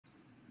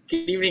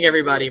Good evening,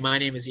 everybody. My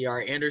name is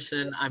E.R.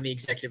 Anderson. I'm the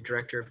executive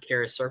director of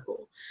Charis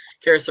Circle.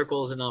 Charis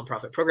Circle is a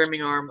nonprofit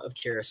programming arm of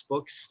Charis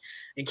Books,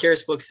 and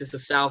Charis Books is the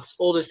South's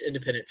oldest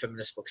independent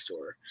feminist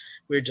bookstore.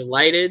 We're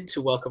delighted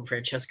to welcome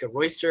Francesca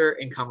Royster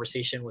in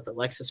conversation with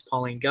Alexis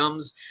Pauline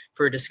Gumbs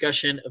for a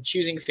discussion of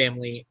Choosing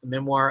Family, a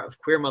memoir of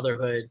queer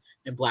motherhood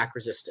and Black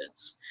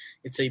resistance.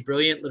 It's a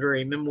brilliant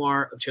literary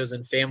memoir of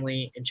chosen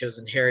family and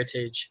chosen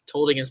heritage,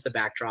 told against the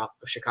backdrop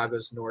of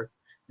Chicago's North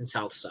and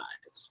South Sides.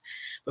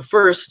 But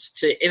first,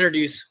 to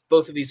introduce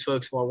both of these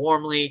folks more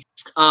warmly,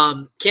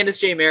 Candace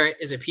J. Merritt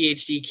is a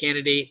PhD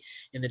candidate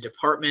in the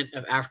Department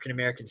of African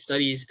American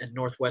Studies at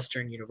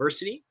Northwestern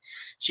University.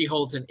 She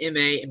holds an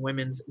MA in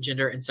Women's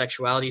Gender and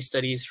Sexuality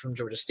Studies from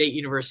Georgia State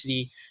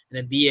University and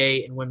a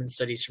BA in Women's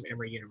Studies from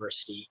Emory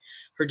University.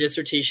 Her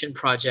dissertation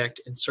project,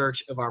 In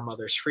Search of Our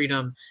Mother's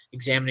Freedom,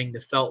 examining the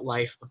felt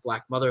life of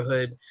Black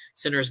motherhood,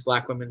 centers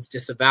Black women's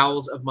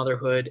disavowals of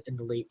motherhood in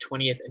the late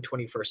 20th and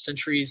 21st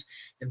centuries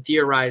and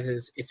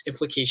theorizes its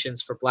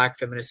implications for Black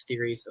feminist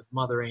theories of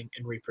mothering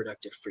and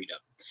reproductive freedom.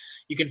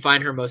 You can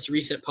find her most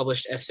recent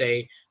published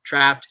essay,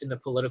 Trapped in the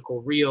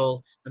Political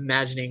Real,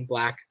 Imagining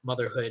Black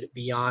Motherhood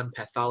Beyond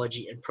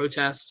Pathology and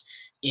Protest,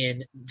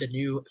 in the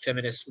New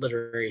Feminist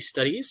Literary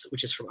Studies,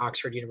 which is from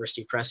Oxford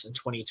University Press in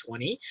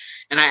 2020.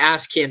 And I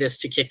asked Candace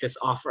to kick this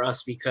off for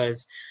us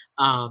because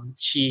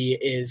she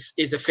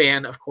is a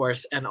fan, of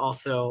course, and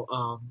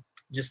also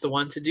just the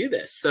one to do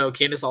this. So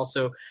Candace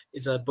also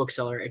is a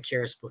bookseller at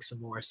Charis Books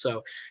and More.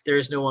 So there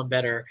is no one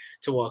better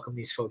to welcome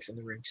these folks in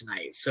the room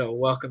tonight. So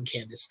welcome,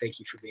 Candace. Thank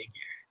you for being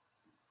here.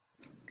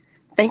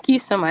 Thank you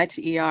so much,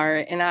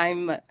 ER. And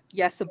I'm,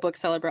 yes, a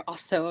bookseller, but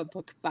also a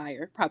book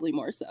buyer, probably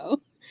more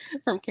so,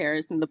 from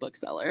Charis and the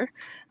bookseller.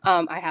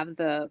 I have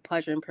the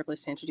pleasure and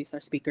privilege to introduce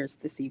our speakers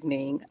this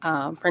evening.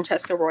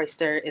 Francesca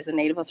Royster is a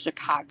native of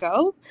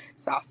Chicago,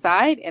 South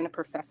Side, and a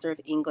professor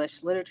of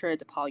English literature at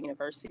DePaul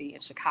University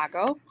in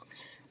Chicago,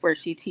 where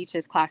she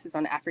teaches classes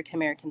on African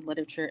American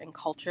literature and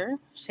culture,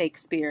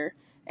 Shakespeare,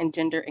 and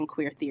gender and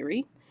queer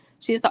theory.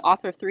 She is the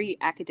author of 3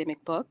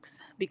 academic books: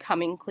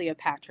 Becoming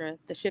Cleopatra,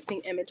 The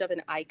Shifting Image of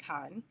an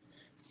Icon,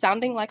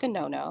 Sounding Like a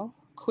No-No,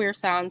 Queer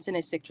Sounds and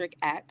Eccentric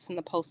Acts in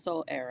the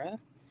Post-Soul Era,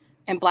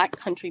 and Black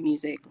Country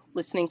Music,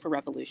 Listening for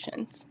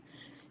Revolutions.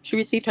 She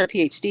received her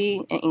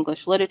PhD in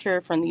English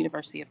literature from the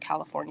University of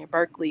California,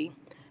 Berkeley.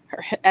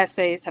 Her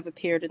essays have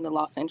appeared in the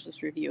Los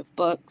Angeles Review of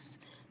Books,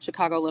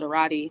 Chicago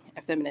Literati,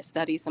 and Feminist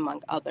Studies,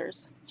 among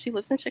others. She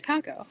lives in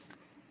Chicago,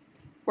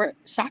 where,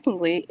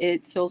 shockingly,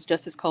 it feels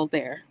just as cold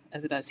there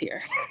as it does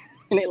here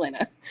in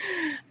Atlanta.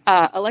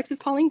 Alexis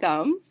Pauline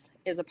Gumbs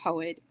is a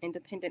poet,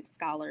 independent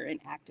scholar, and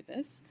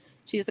activist.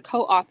 She is the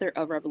co-author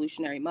of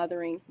Revolutionary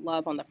Mothering,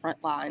 Love on the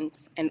Front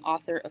Lines, and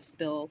author of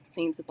Spill,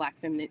 Scenes of Black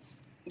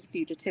Feminist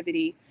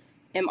Fugitivity,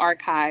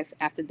 M-Archive,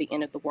 After the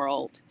End of the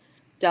World,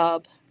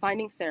 Dub,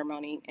 Finding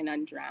Ceremony, and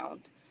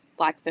Undrowned,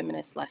 Black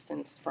Feminist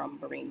Lessons from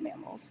Marine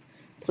Mammals.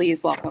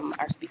 Please welcome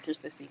our speakers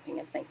this evening,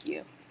 and thank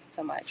you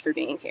so much for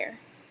being here.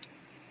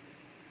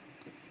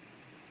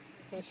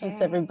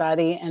 Thanks,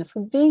 everybody, and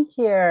for being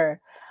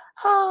here.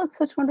 Oh,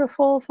 such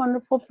wonderful,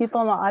 wonderful people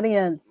in the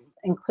audience,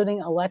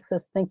 including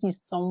Alexis. Thank you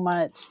so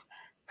much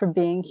for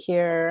being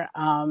here.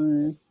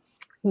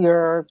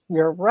 Your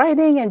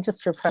writing and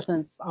just your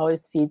presence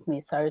always feeds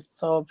me, so I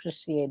so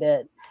appreciate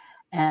it.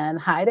 And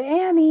hi to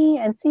Annie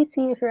and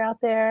Cece if you're out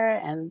there,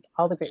 and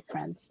all the great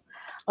friends.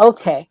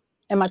 Okay,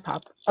 and my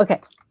pop. Okay,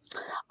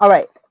 all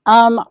right.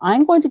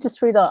 I'm going to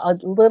just read a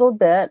little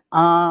bit,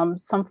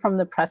 some from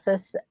the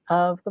preface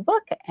of the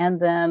book, and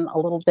then a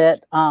little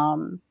bit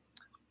from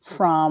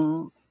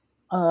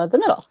the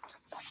middle.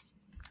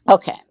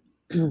 Okay.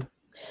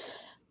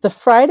 The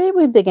Friday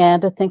we began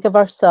to think of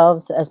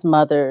ourselves as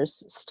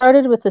mothers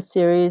started with a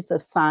series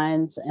of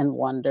signs and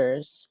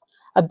wonders.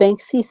 A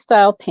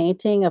Banksy-style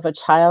painting of a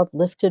child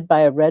lifted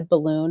by a red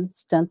balloon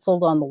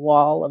stenciled on the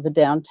wall of a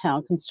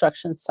downtown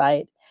construction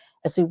site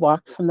as we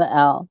walked from the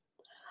L.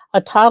 A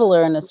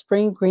toddler in a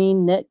spring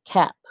green knit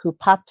cap who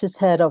popped his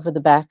head over the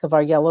back of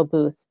our yellow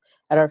booth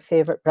at our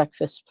favorite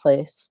breakfast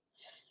place,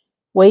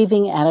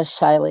 waving at us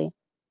shyly.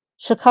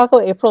 Chicago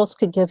Aprils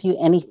could give you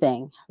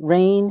anything: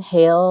 rain,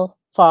 hail,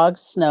 fog,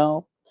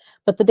 snow,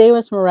 but the day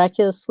was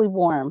miraculously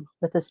warm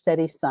with a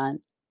steady sun.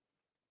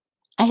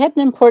 I had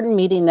an important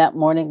meeting that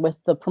morning with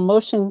the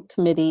promotion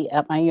committee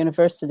at my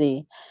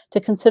university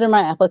to consider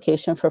my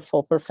application for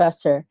full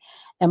professor,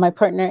 and my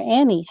partner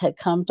Annie had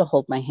come to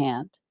hold my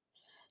hand.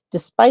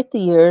 Despite the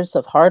years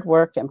of hard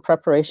work and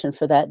preparation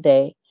for that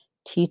day,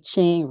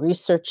 teaching,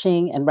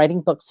 researching, and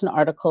writing books and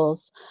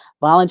articles,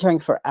 volunteering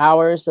for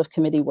hours of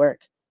committee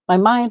work, my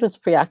mind was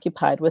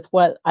preoccupied with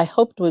what I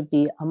hoped would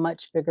be a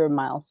much bigger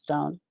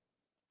milestone.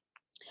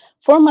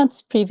 4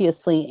 months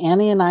previously,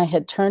 Annie and I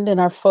had turned in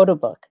our photo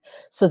book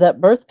so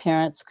that birth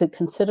parents could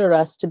consider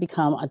us to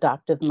become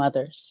adoptive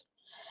mothers.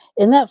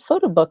 In that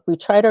photo book, we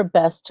tried our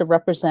best to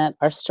represent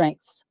our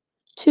strengths.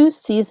 2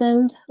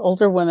 seasoned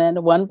older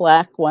women, one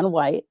Black, one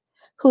white,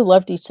 who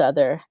loved each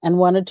other and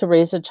wanted to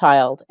raise a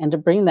child and to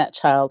bring that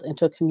child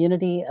into a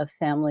community of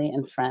family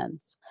and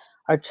friends,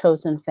 our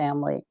chosen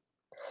family.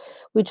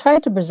 We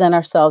tried to present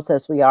ourselves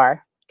as we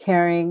are,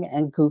 caring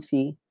and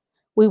goofy.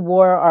 We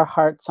wore our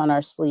hearts on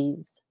our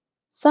sleeves.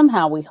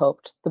 Somehow we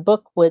hoped the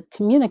book would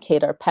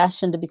communicate our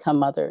passion to become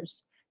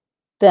mothers.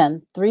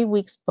 Then, 3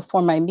 weeks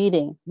before my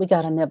meeting, we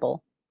got a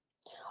nibble.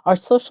 Our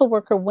social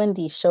worker,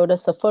 Wendy, showed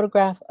us a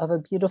photograph of a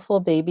beautiful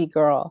baby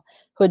girl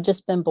who had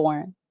just been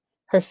born,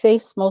 her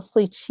face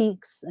mostly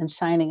cheeks and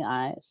shining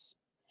eyes.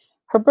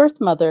 Her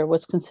birth mother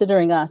was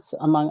considering us,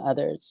 among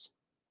others.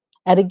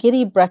 At a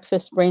giddy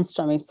breakfast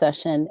brainstorming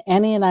session,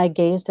 Annie and I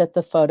gazed at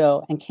the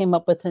photo and came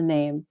up with the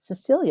name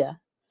Cecilia,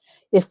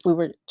 if we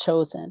were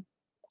chosen.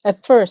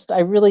 At first, I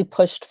really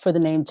pushed for the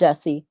name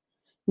Jessie.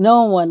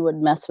 No one would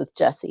mess with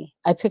Jessie.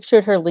 I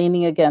pictured her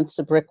leaning against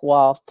a brick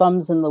wall,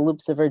 thumbs in the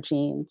loops of her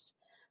jeans.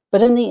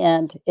 But in the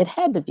end, it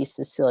had to be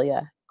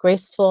Cecilia,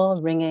 graceful,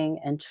 ringing,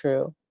 and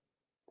true.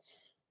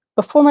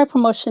 Before my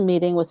promotion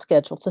meeting was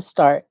scheduled to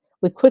start,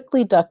 we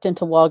quickly ducked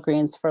into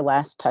Walgreens for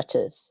last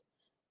touches.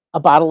 A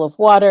bottle of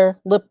water,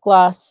 lip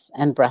gloss,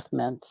 and breath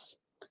mints.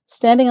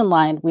 Standing in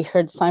line, we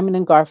heard Simon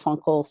and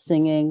Garfunkel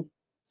singing,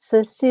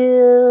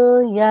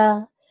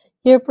 "Cecilia,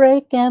 you're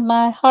breaking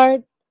my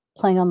heart,"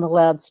 playing on the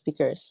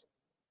loudspeakers.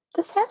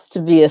 "This has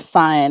to be a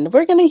sign.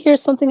 We're going to hear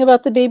something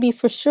about the baby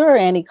for sure,"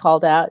 Annie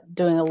called out,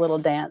 doing a little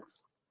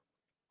dance.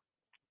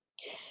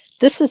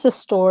 This is a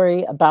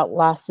story about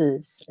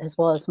losses as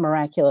well as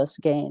miraculous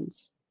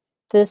gains.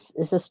 This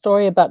is a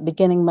story about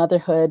beginning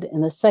motherhood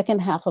in the second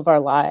half of our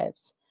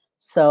lives.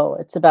 So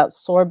it's about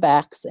sore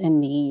backs and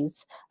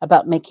knees,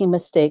 about making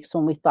mistakes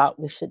when we thought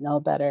we should know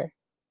better,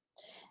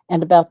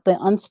 and about the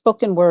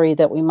unspoken worry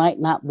that we might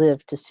not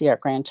live to see our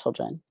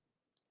grandchildren.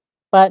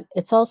 But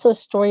it's also a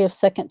story of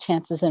second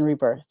chances and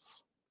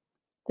rebirths.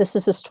 This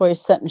is a story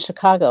set in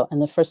Chicago in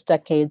the first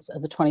decades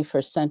of the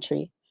 21st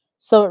century,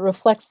 so it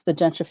reflects the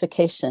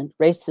gentrification,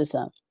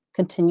 racism,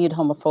 continued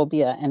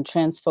homophobia, and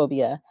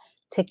transphobia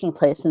taking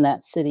place in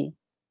that city.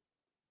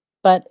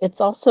 But it's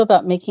also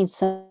about making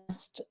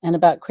sense and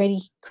about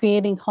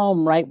creating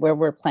home right where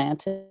we're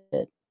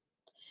planted.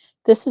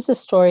 This is a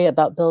story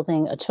about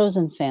building a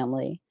chosen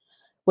family,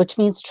 which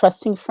means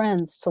trusting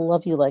friends to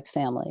love you like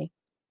family.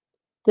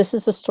 This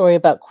is a story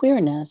about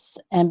queerness,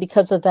 and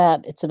because of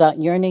that, it's about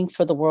yearning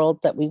for the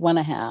world that we want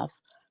to have,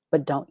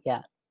 but don't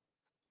yet.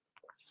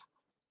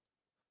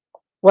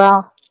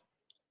 Well,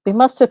 we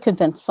must have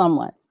convinced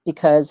someone,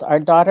 because our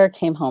daughter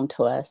came home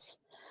to us.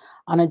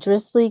 On a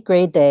drizzly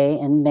gray day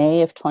in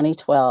May of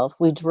 2012,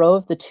 we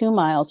drove the 2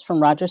 miles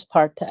from Rogers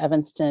Park to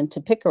Evanston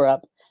to pick her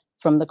up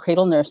from the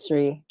Cradle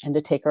Nursery and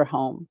to take her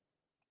home.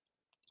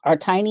 Our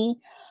tiny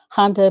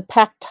Honda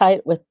packed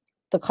tight with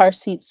the car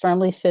seat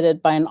firmly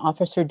fitted by an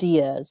Officer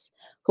Diaz,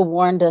 who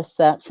warned us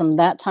that from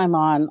that time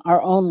on,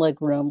 our own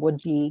legroom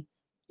would be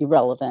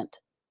irrelevant.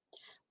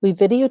 We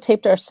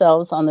videotaped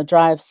ourselves on the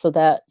drive so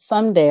that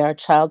someday our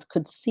child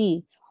could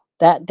see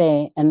that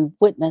day and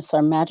witness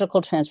our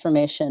magical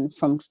transformation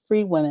from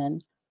free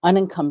women,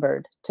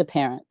 unencumbered, to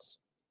parents.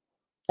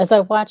 As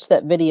I watch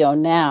that video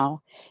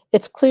now,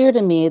 it's clear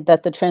to me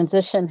that the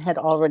transition had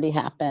already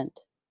happened.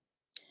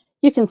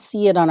 You can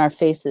see it on our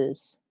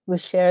faces. We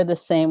share the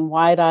same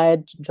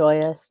wide-eyed,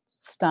 joyous,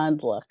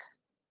 stunned look,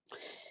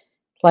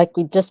 like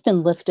we'd just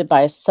been lifted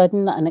by a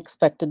sudden,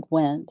 unexpected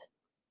wind.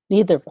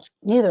 Neither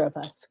of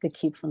us could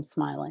keep from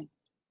smiling.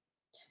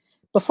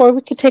 Before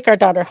we could take our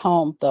daughter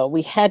home, though,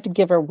 we had to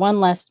give her one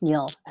last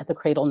meal at the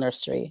Cradle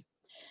Nursery.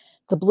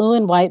 The blue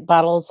and white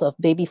bottles of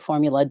baby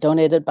formula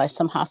donated by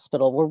some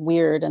hospital were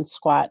weird and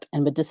squat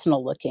and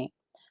medicinal looking,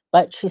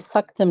 but she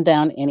sucked them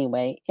down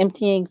anyway,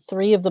 emptying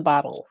 3 of the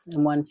bottles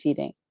in one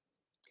feeding.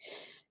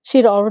 She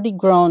had already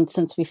grown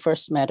since we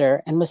first met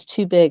her and was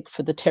too big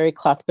for the terry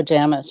cloth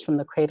pajamas from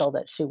the cradle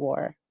that she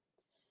wore.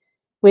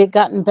 We had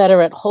gotten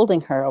better at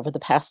holding her over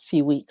the past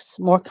few weeks,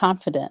 more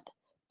confident,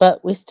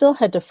 but we still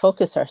had to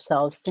focus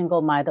ourselves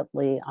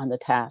single-mindedly on the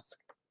task.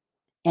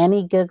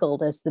 Annie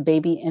giggled as the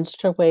baby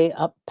inched her way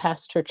up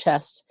past her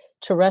chest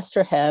to rest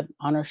her head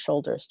on her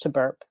shoulders to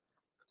burp.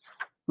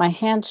 My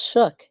hands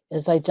shook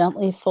as I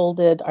gently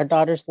folded our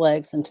daughter's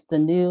legs into the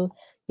new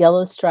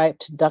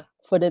yellow-striped,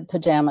 duck-footed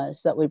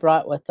pajamas that we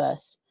brought with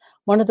us,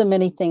 one of the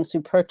many things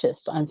we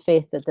purchased on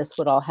faith that this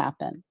would all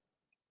happen.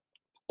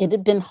 It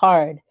had been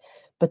hard,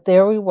 but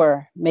there we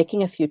were,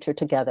 making a future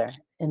together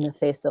in the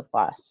face of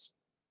loss.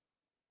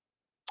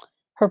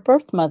 Her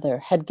birth mother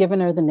had given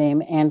her the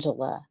name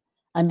Angela,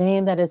 a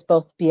name that is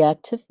both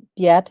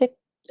beatific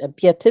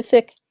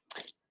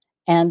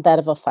and that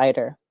of a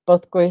fighter,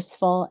 both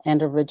graceful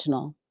and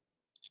original.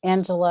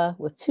 Angela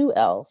with 2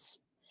 L's.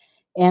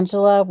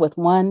 Angela with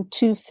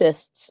 2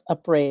 fists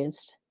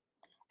upraised.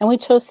 And we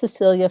chose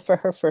Cecilia for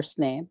her first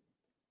name.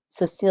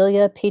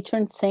 Cecilia,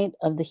 patron saint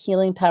of the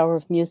healing power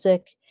of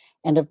music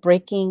and of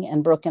breaking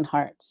and broken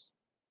hearts.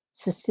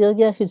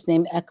 Cecilia, whose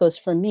name echoes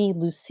for me,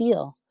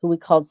 Lucille, who we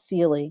called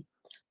Celie,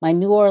 my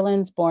New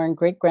Orleans-born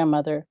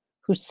great-grandmother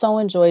who so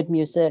enjoyed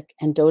music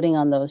and doting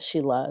on those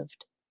she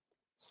loved.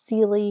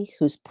 Celie,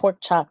 whose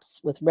pork chops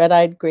with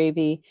red-eyed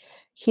gravy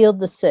healed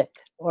the sick,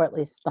 or at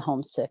least the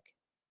homesick.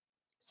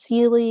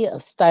 Cecilia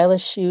of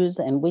stylish shoes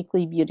and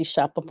weekly beauty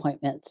shop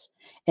appointments,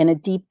 and a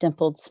deep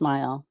dimpled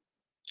smile.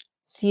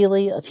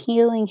 Cecilia of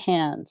healing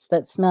hands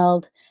that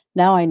smelled,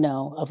 now I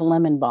know, of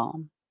lemon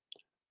balm.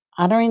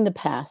 Honoring the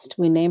past,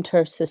 we named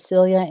her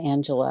Cecilia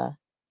Angela,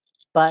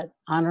 but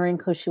honoring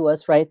who she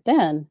was right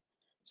then,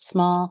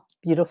 small,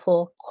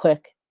 beautiful,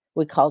 quick,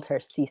 we called her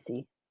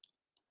Cece.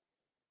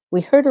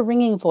 We heard a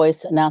ringing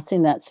voice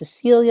announcing that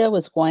Cecilia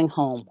was going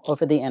home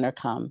over the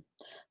intercom,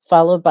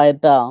 followed by a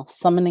bell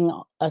summoning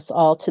us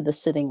all to the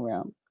sitting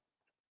room.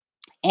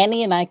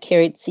 Annie and I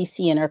carried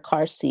Cece in her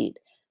car seat,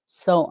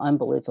 so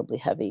unbelievably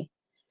heavy.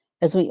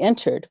 As we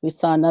entered, we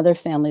saw another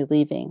family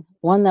leaving,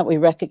 one that we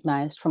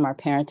recognized from our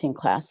parenting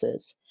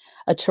classes,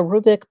 a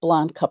cherubic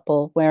blonde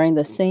couple wearing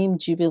the same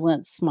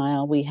jubilant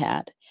smile we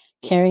had,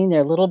 carrying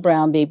their little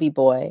brown baby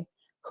boy,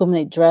 whom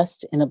they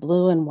dressed in a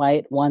blue and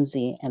white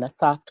onesie and a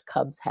soft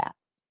Cubs hat.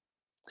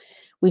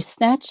 We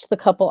watched the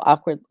couple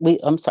awkwardly.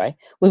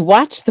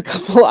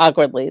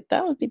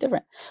 That would be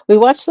different. We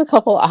watched the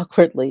couple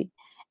awkwardly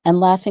and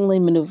laughingly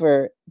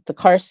maneuver the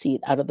car seat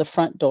out of the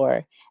front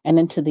door and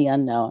into the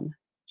unknown.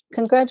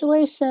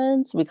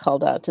 Congratulations, we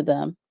called out to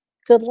them.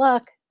 Good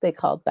luck, they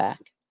called back.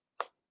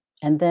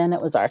 And then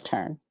it was our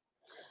turn.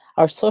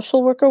 Our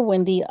social worker,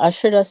 Wendy,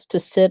 ushered us to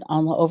sit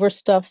on the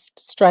overstuffed,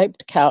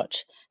 striped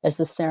couch as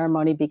the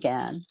ceremony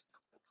began.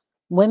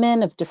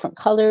 Women of different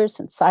colors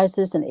and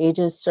sizes and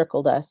ages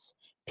circled us,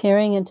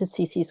 peering into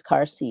Cece's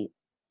car seat.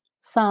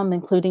 Some,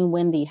 including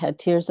Wendy, had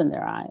tears in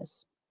their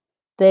eyes.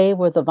 They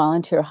were the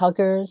volunteer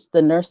huggers,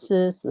 the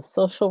nurses, the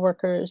social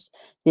workers,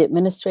 the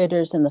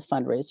administrators, and the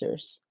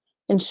fundraisers.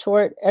 In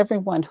short,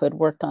 everyone who had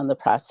worked on the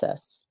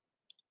process.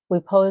 We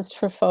posed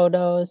for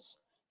photos,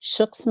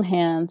 shook some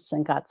hands,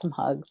 and got some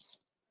hugs.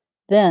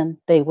 Then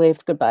they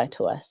waved goodbye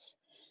to us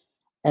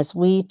as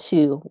we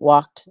too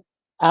walked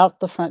out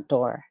the front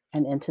door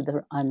and into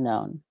the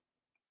unknown.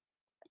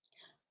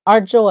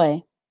 Our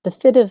joy, the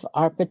fit of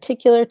our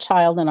particular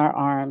child in our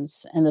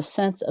arms, and the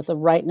sense of the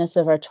rightness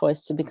of our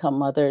choice to become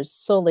mothers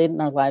so late in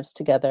our lives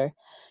together,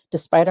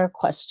 despite our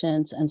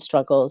questions and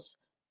struggles,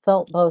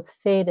 felt both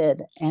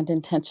fated and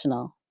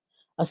intentional,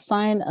 a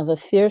sign of a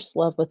fierce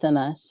love within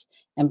us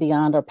and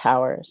beyond our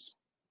powers.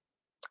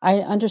 I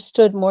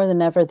understood more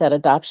than ever that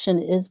adoption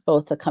is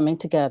both a coming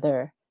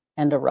together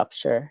and a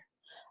rupture,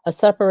 a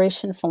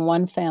separation from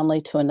one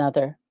family to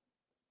another.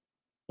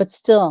 But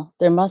still,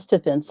 there must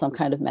have been some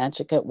kind of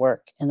magic at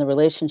work in the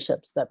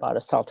relationships that brought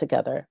us all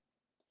together.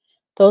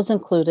 Those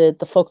included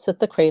the folks at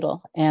the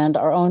cradle and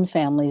our own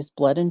families,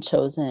 blood and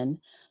chosen,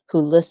 who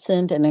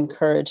listened and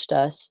encouraged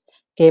us,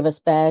 gave us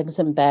bags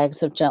and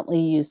bags of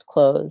gently used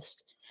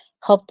clothes,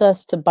 helped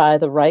us to buy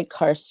the right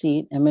car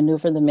seat and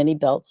maneuver the many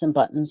belts and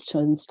buttons to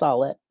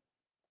install it.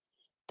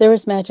 There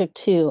was magic,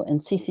 too, in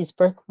Cece's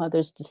birth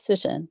mother's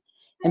decision,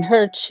 and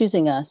her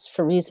choosing us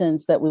for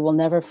reasons that we will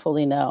never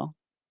fully know.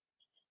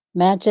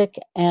 Magic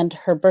and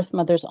her birth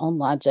mother's own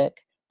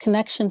logic,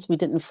 connections we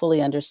didn't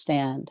fully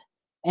understand,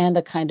 and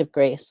a kind of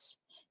grace,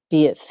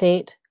 be it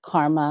fate,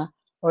 karma,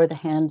 or the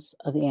hands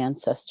of the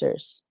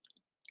ancestors,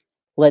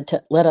 led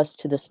us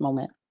to this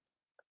moment.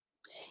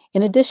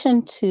 In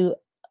addition to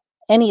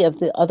any of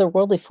the other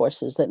worldly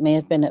forces that may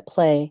have been at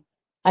play,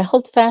 I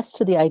hold fast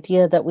to the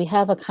idea that we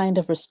have a kind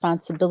of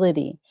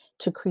responsibility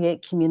to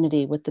create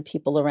community with the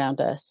people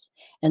around us,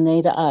 and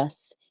they to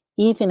us,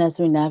 even as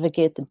we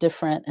navigate the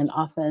different and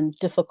often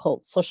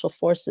difficult social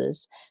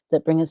forces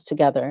that bring us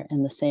together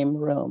in the same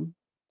room.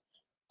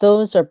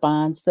 Those are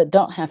bonds that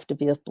don't have to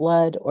be of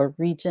blood or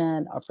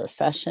region or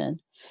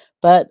profession,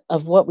 but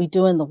of what we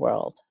do in the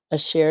world, a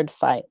shared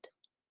fight.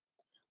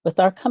 With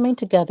our coming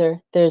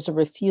together, there's a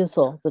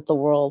refusal that the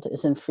world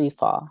is in free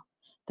fall,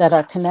 that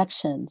our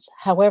connections,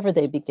 however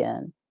they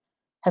begin,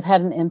 have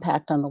had an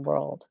impact on the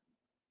world.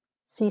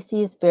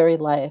 Cece's very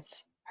life,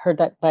 her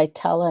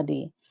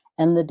vitality,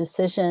 and the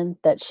decision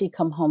that she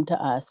come home to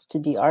us to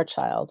be our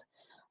child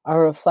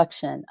are a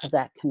reflection of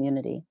that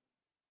community.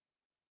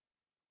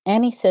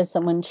 Annie says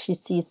that when she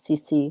sees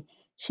Cece,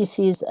 she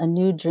sees a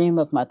new dream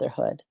of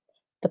motherhood,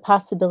 the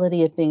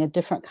possibility of being a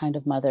different kind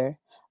of mother,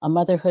 a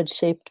motherhood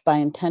shaped by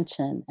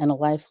intention and a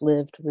life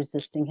lived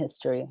resisting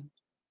history.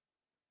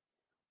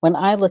 When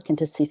I look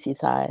into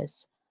Cece's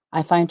eyes,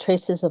 I find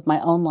traces of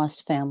my own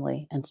lost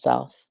family and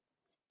self.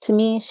 To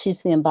me,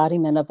 she's the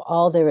embodiment of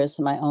all there is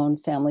in my own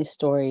family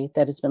story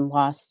that has been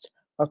lost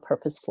or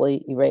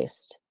purposefully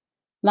erased.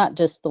 Not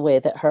just the way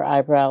that her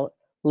eyebrow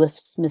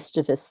lifts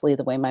mischievously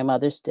the way my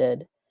mother's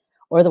did,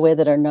 or the way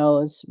that her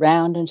nose,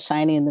 round and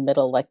shiny in the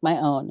middle like my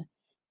own,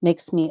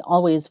 makes me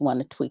always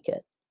want to tweak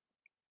it,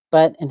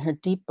 but in her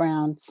deep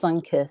brown,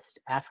 sun-kissed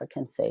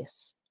African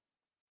face.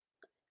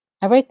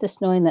 I write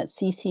this knowing that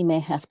Cece may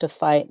have to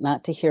fight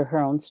not to hear her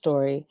own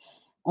story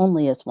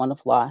only as one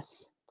of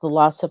loss, the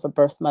loss of a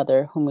birth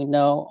mother whom we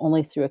know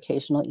only through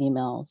occasional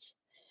emails,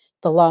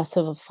 the loss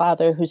of a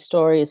father whose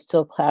story is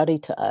still cloudy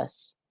to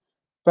us,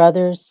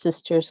 brothers,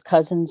 sisters,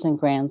 cousins, and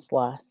grands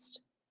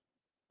lost.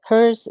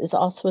 Hers is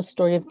also a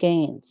story of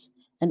gains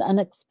and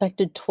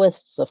unexpected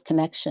twists of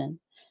connection,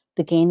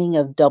 the gaining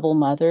of double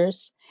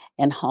mothers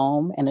and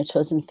home and a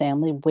chosen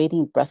family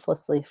waiting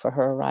breathlessly for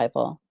her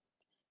arrival.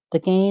 The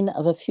gain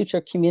of a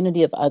future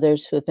community of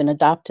others who have been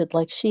adopted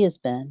like she has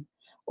been,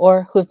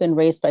 or who have been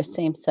raised by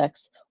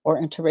same-sex or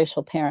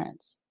interracial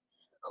parents,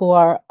 who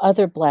are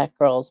other Black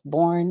girls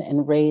born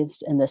and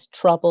raised in this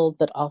troubled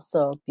but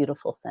also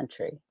beautiful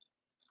century.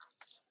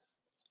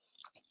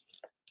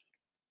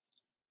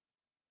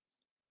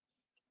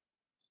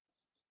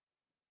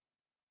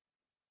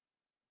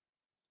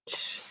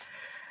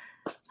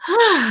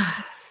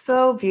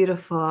 So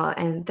beautiful,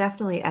 and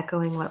definitely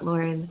echoing what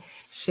Lauren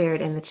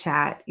shared in the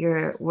chat.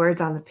 Your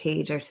words on the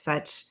page are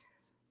such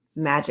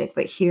magic,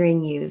 but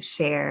hearing you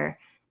share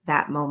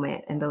that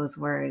moment and those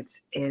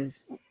words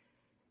is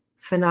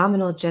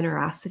phenomenal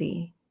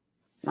generosity.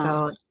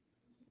 So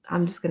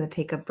I'm just going to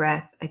take a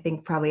breath. I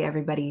think probably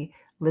everybody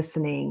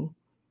listening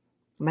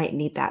might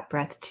need that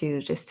breath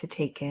too, just to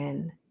take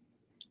in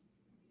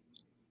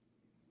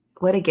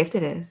what a gift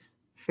it is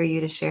for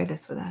you to share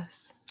this with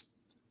us.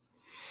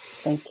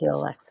 Thank you,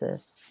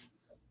 Alexis.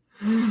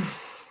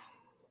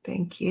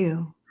 Thank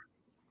you.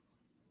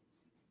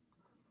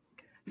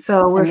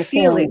 So we're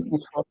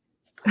feeling.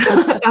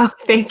 Oh,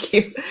 thank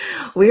you.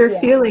 We're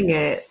feeling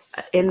it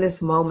in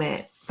this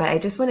moment, but I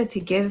just wanted to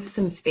give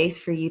some space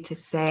for you to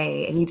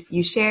say, and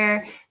you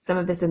share some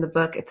of this in the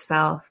book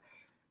itself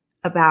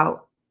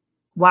about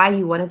why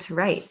you wanted to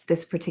write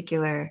this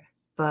particular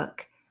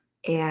book.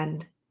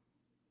 And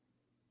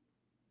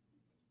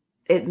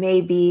it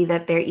may be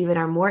that there even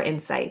are more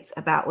insights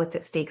about what's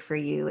at stake for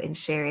you in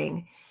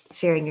sharing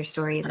your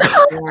story in this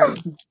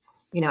form,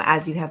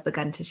 as you have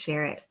begun to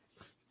share it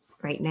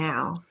right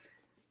now.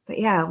 But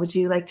yeah, would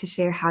you like to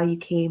share how you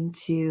came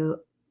to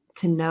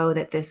know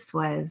that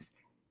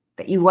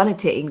that you wanted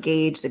to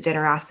engage the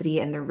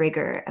generosity and the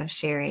rigor of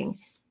sharing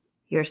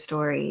your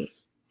story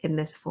in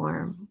this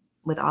form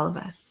with all of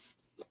us?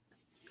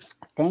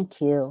 Thank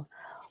you.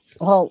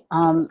 Well,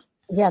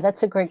 yeah,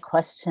 that's a great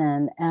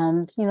question.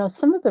 And,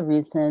 some of the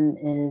reason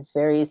is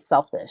very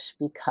selfish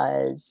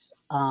because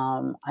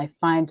I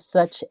find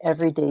such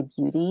everyday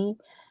beauty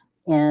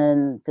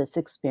in this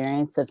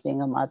experience of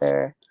being a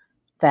mother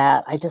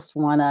that I just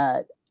want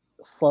to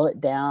slow it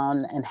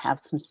down and have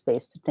some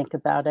space to think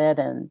about it.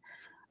 And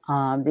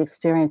the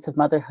experience of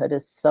motherhood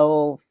is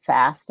so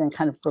fast and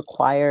kind of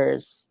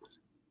requires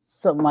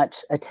so much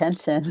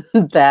attention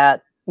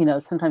that,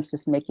 sometimes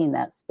just making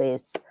that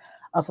space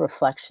of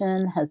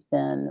reflection has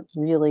been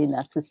really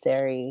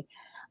necessary.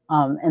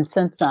 And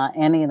since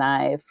Annie and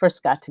I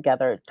first got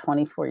together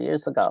 24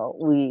 years ago,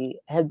 we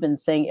had been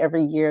saying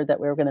every year that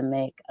we were going to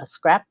make a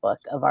scrapbook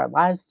of our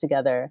lives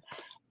together.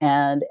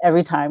 And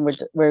every time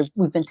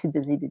we've been too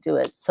busy to do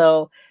it.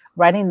 So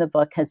writing the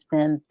book has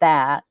been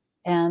that.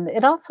 And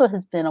it also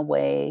has been a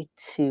way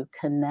to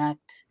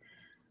connect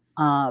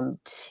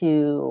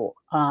to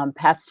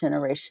past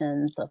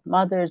generations of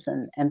mothers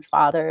and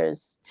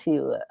fathers,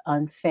 to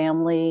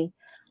family,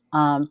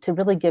 to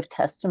really give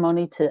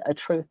testimony to a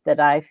truth that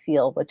I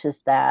feel, which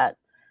is that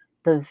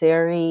the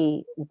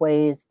very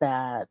ways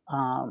that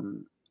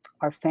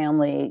our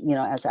family,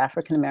 as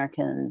African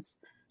Americans,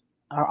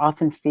 are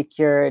often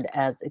figured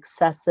as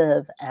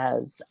excessive,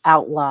 as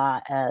outlaw,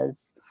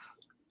 as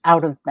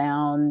out of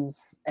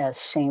bounds, as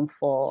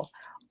shameful,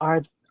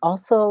 are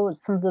also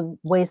some of the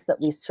ways that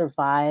we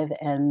survive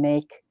and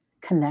make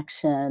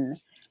connection,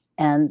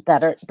 and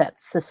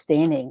that's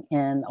sustaining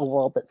in a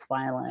world that's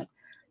violent.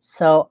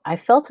 So I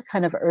felt a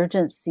kind of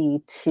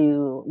urgency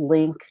to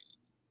link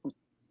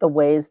the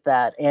ways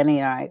that Annie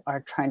and I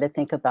are trying to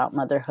think about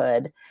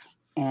motherhood,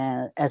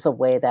 and as a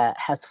way that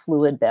has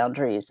fluid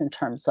boundaries in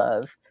terms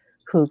of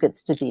who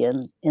gets to be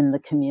in the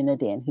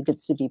community and who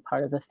gets to be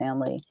part of the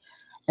family,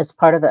 as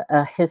part of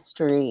a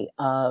history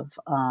of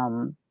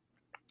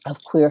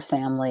queer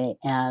family,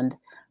 and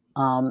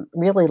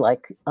really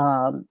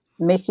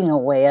making a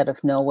way out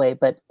of no way,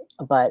 but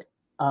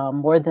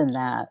more than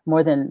that,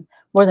 more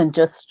than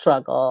just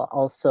struggle,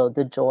 also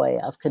the joy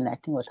of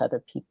connecting with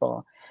other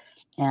people,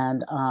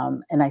 and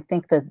I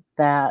think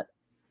that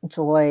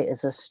joy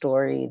is a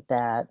story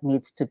that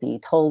needs to be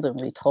told and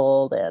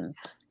retold and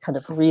kind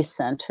of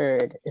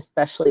recentered,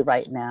 especially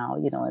right now,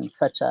 in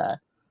such a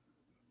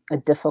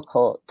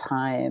difficult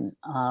time.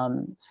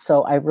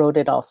 So I wrote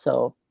it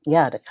also,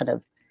 to kind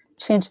of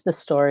change the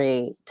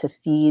story to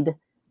feed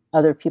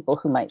other people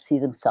who might see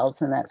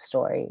themselves in that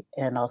story,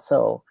 and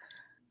also,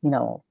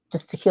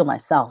 just to heal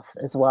myself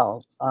as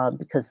well,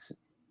 because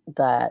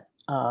that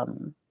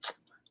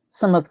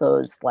some of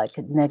those like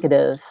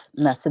negative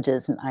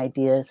messages and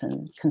ideas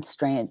and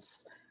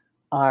constraints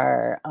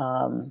are,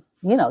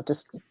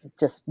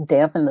 just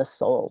dampen the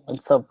soul.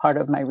 And so part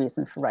of my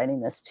reason for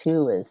writing this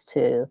too is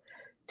to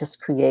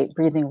just create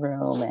breathing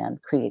room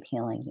and create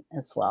healing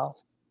as well.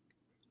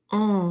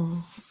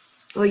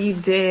 Well, you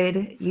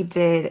did.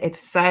 It's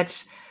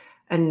such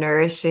a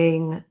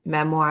nourishing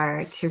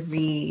memoir to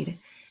read.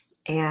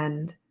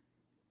 And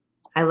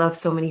I love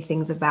so many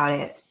things about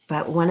it.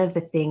 But one of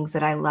the things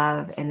that I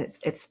love, and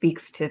it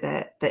speaks to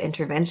the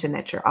intervention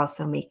that you're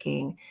also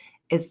making,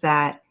 is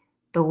that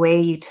the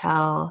way you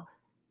tell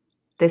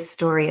this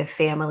story of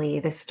family,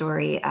 this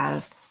story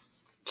of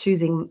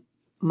choosing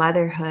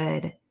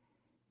motherhood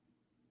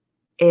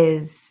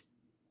is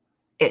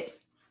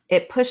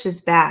it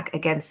pushes back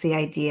against the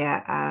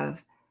idea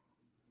of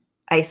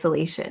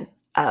isolation,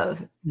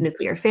 of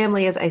nuclear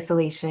family as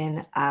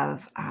isolation,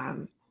 of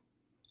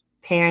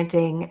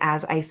parenting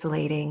as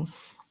isolating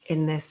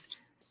in this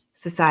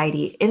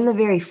society, in the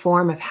very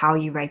form of how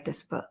you write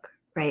this book,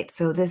 right?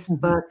 So this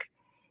book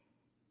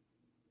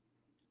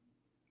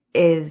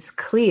is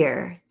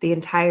clear the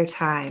entire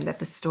time that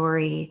the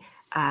story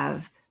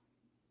of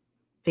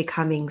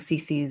becoming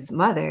Cece's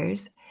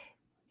mothers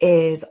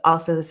is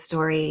also the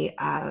story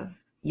of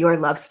your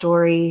love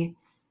story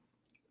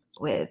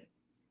with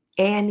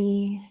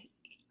Annie,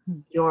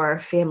 your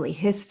family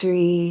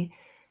history,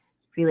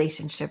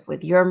 relationship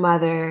with your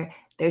mother.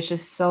 There's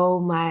just so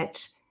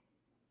much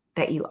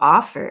that you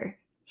offer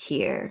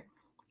here.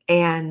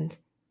 And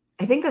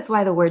I think that's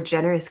why the word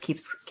generous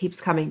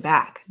keeps coming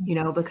back, you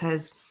know,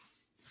 because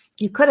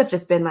you could have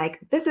just been like,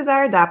 this is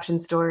our adoption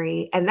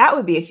story. And that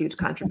would be a huge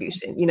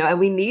contribution, you know, and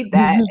we need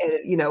that. And,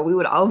 you know, we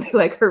would all be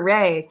like,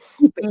 hooray.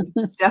 But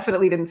you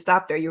definitely didn't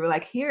stop there. You were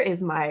like, here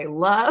is my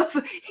love.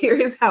 Here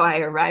is how I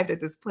arrived at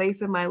this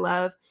place in my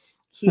love.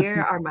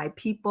 Here are my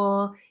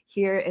people.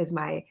 Here is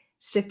my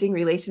shifting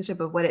relationship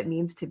of what it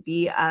means to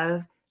be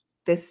of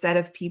this set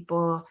of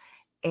people.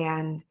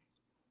 And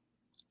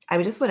I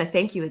would just want to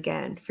thank you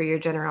again for your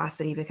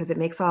generosity, because it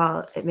makes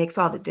all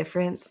the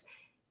difference.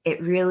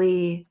 It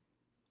really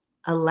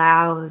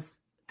allows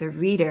the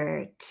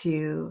reader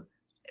to,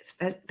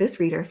 this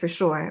reader for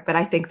sure, but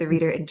I think the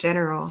reader in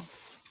general,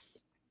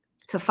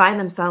 to find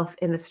themselves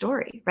in the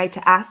story, right?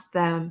 To ask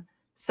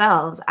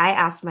themselves, I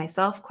asked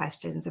myself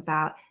questions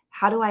about,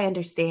 how do I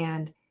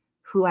understand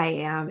who I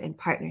am in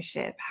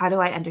partnership? How do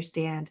I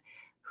understand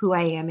who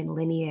I am in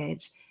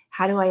lineage?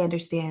 How do I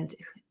understand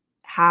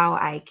how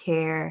I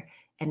care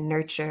and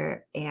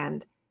nurture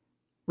and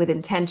with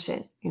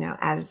intention, you know,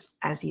 as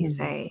you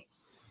say.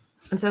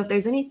 And so if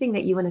there's anything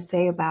that you want to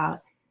say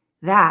about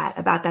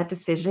that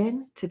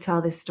decision to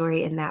tell this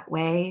story in that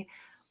way,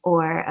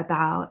 or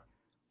about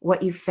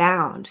what you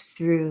found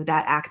through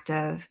that act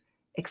of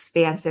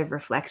expansive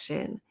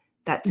reflection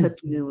that took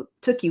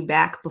you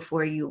back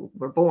before you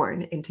were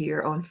born into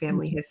your own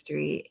family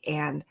history,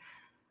 and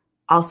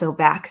also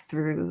back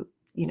through,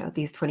 you know,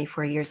 these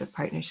 24 years of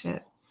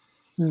partnership.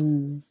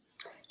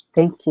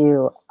 Thank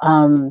you.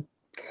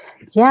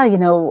 Yeah, you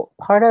know,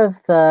 part of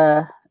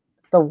the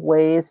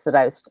ways that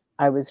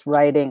I was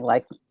writing,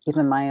 like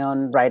even my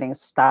own writing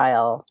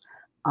style,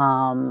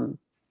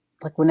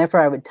 like whenever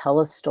I would tell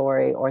a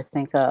story or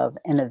think of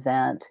an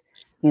event,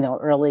 you know,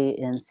 early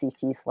in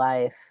Cece's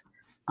life,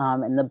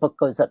 and the book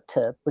goes up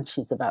to when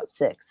she's about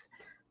 6.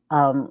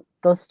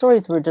 Those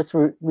stories were just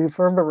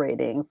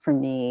reverberating for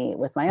me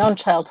with my own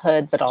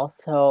childhood, but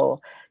also,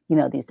 you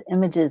know, these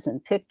images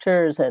and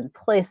pictures and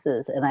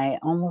places. And I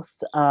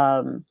almost,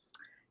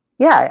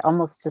 I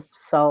almost just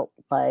felt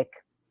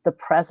like the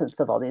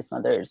presence of all these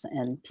mothers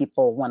and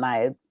people when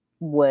I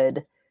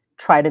would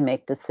try to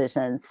make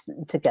decisions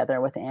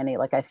together with Annie.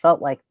 Like I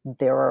felt like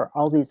there were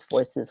all these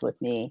voices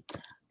with me,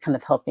 kind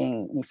of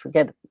helping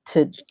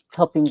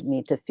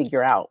me to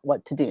figure out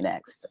what to do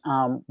next,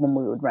 when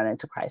we would run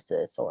into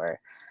crisis, or,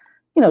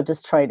 you know,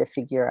 just try to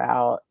figure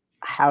out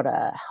how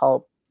to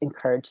help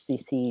encourage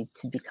Cece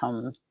to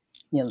become,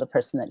 you know, the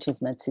person that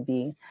she's meant to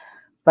be.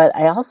 But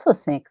I also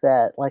think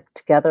that, like,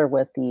 together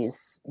with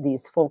these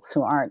folks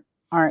who aren't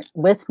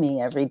with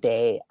me every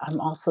day,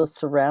 I'm also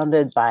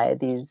surrounded by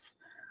these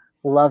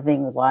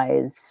loving,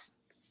 wise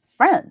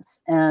friends,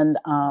 and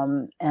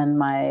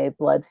my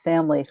blood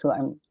family, who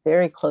I'm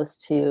very close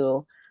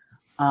to.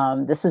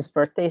 This is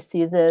birthday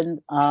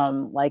season.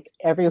 Like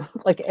every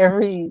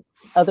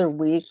other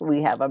week,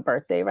 we have a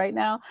birthday right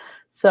now.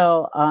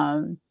 So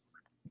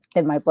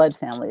in my blood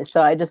family,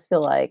 so I just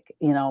feel like,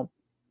 you know,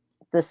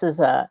 this is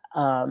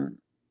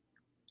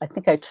I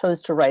think I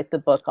chose to write the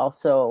book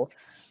also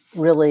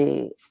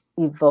really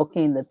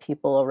evoking the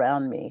people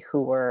around me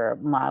who were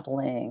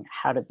modeling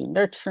how to be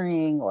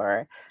nurturing,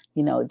 or,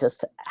 you know,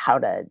 just how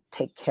to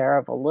take care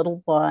of a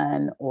little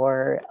one,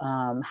 or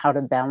how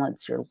to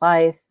balance your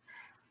life.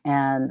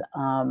 And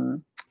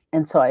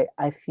so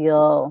I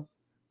feel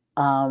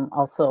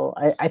also,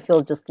 I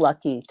feel just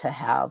lucky to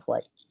have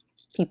like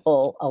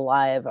people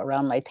alive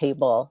around my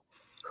table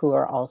who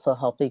are also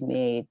helping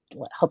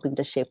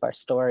to shape our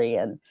story,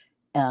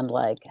 and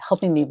like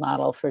helping me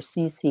model for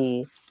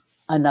Cece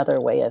another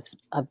way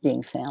of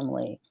being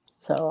family.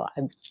 So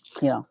I'm,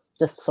 you know,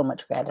 just so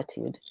much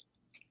gratitude.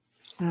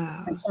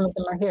 And some of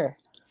them are here.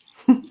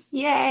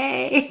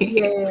 Yay!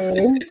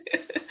 Yay!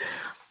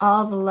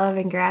 All the love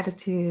and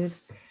gratitude.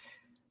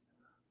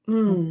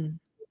 Well,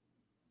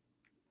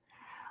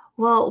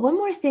 one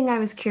more thing I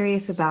was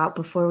curious about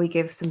before we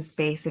give some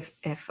space,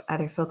 if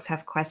other folks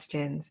have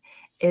questions,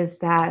 is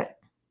that,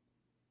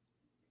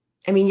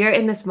 I mean, you're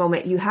in this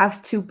moment, you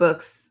have 2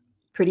 books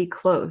pretty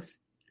close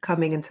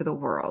coming into the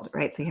world,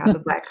 right? So you have the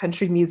Black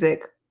Country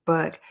Music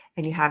book,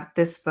 and you have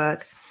this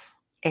book.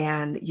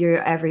 and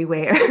you're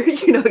everywhere,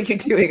 you know, you're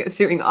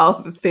doing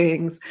all the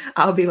things.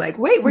 I'll be like,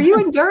 wait, were you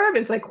in Durham?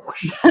 It's like,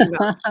 whoosh, you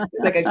know,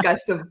 it's like a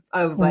gust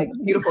of like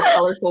beautiful,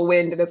 colorful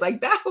wind. And it's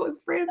like, that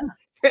was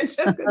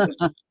Francesca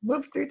just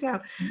moved through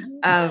town.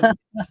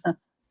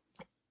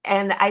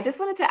 And I just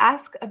wanted to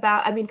ask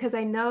about, I mean, because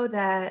I know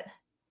that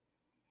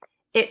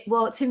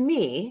well, to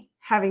me,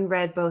 having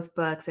read both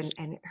books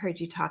and heard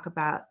you talk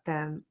about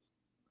them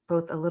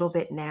both a little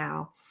bit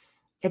now,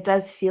 it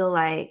does feel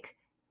like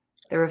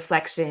the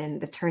reflection,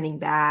 the turning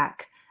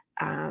back,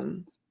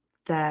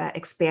 the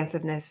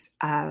expansiveness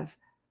of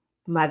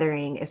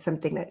mothering is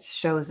something that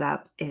shows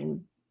up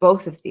in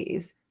both of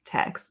these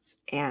texts,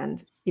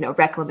 and, you know,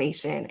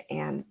 reclamation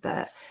and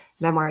the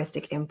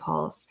memoiristic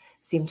impulse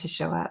seem to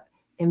show up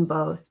in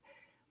both.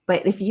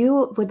 But if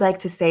you would like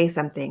to say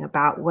something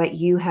about what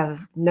you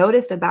have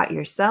noticed about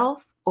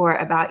yourself, or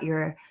about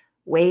your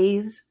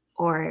ways,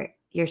 or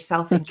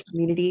yourself in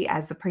community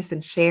as a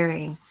person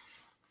sharing,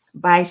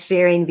 by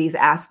sharing these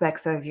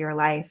aspects of your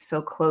life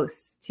so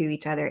close to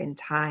each other in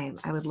time,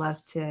 I would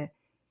love to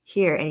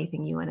hear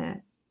anything you want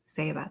to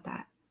say about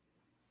that.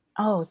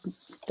 Oh,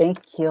 thank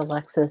you,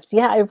 Alexis.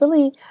 Yeah,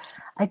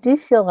 I do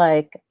feel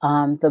like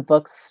the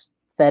books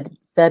fed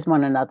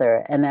one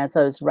another. And as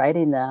I was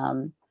writing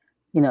them,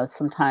 you know,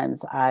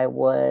 sometimes I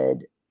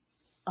would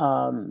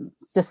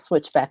just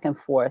switch back and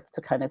forth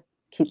to kind of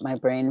keep my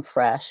brain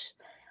fresh.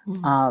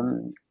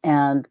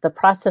 And the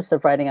process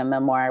of writing a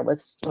memoir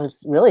was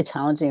really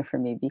challenging for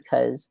me,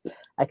 because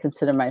I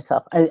consider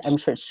myself, I'm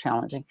sure it's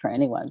challenging for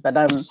anyone, but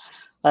I'm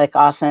like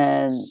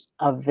often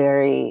a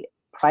very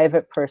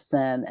private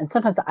person, and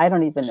sometimes I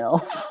don't even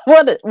know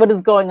what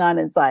is going on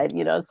inside,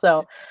 you know.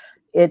 So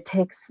it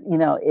takes, you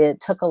know,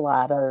 it took a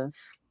lot of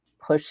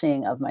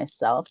pushing of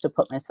myself to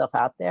put myself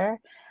out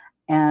there.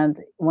 And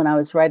when I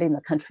was writing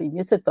the country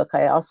music book,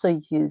 I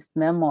also used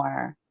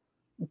memoir,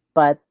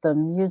 but the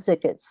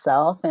music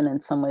itself, and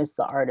in some ways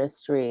the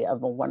artistry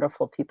of the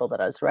wonderful people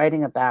that I was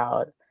writing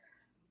about,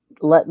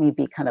 let me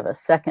be kind of a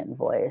second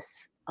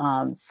voice.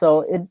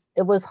 So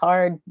it was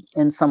hard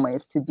in some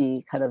ways to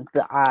be kind of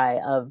the eye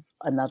of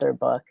another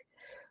book.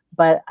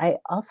 But I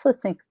also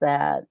think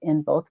that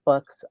in both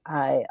books,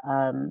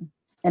 and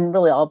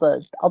really all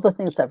the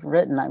things I've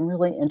written, I'm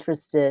really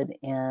interested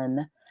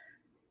in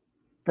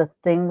the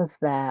things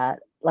that,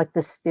 like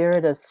the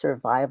spirit of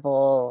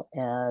survival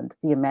and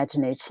the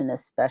imagination,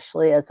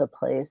 especially as a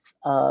place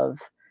of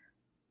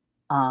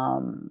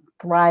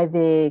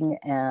thriving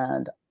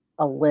and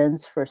a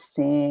lens for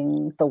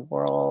seeing the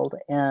world.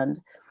 And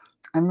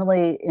I'm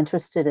really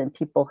interested in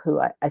people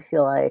who I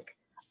feel like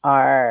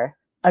are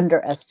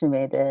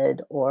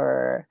underestimated,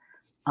 or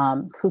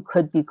who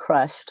could be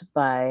crushed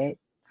by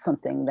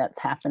something that's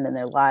happened in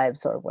their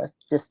lives, or with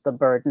just the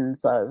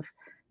burdens of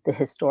the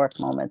historic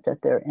moment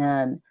that they're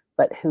in,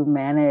 but who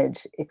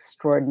manage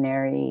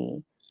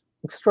extraordinariness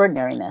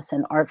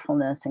and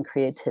artfulness and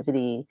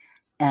creativity.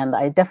 And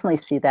I definitely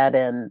see that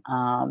in,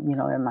 you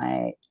know,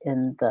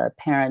 in the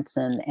parents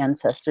and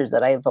ancestors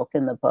that I evoke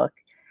in the book.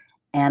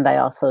 And I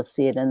also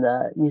see it in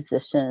the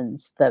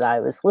musicians that I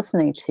was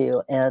listening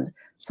to. And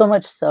so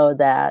much so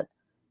that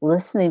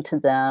listening to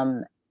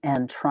them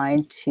and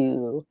trying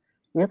to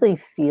really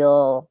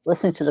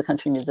listening to the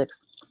country music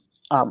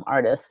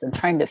artists and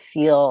trying to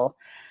feel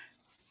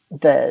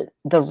the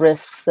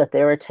risks that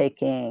they were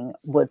taking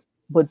would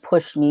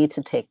push me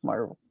to take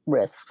more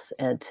risks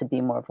and to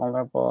be more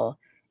vulnerable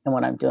in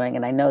what I'm doing.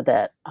 And I know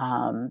that,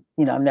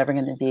 you know, I'm never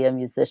going to be a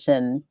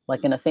musician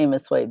like in a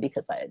famous way,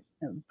 because I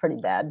am pretty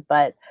bad,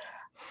 but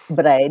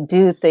I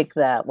do think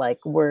that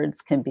like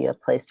words can be a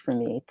place for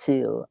me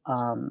to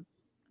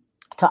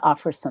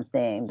offer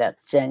something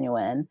that's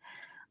genuine.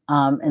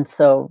 And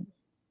so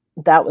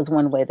that was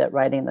one way that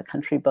writing the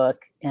country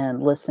book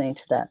and listening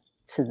to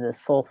the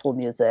soulful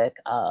music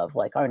of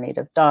like Our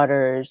Native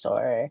Daughters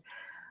or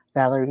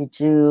Valerie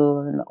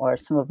June or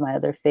some of my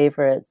other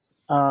favorites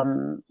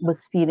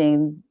was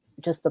feeding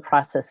just the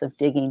process of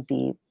digging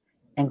deep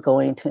and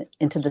going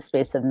into the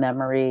space of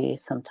memory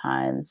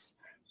sometimes,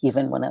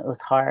 even when it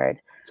was hard.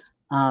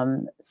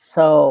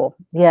 So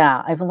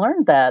yeah, I've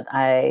learned that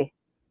I'm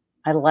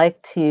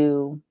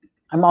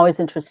always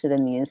interested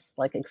in these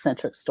like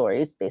eccentric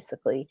stories,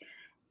 basically.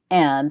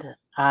 And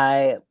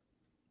I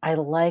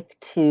like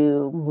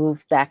to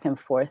move back and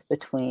forth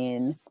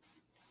between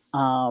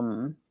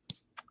kind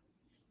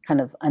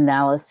of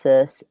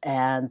analysis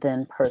and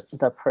then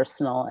the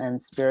personal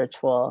and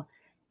spiritual.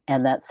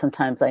 And that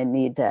sometimes I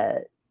need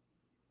to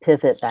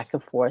pivot back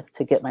and forth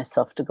to get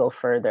myself to go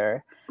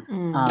further.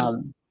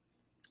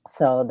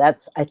 So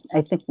that's,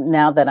 I think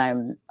now that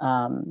I'm,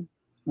 well,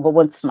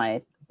 once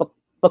my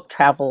book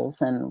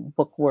travels and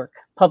book work,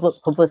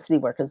 publicity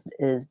work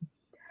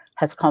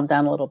has calmed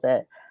down a little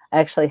bit, I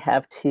actually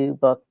have 2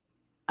 book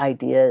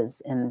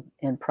ideas in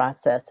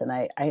process. And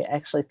I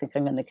actually think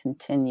I'm going to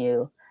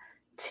continue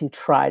to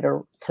try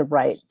to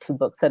write 2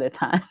 books at a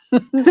time.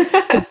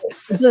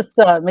 It just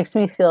makes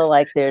me feel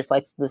like there's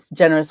like this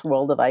generous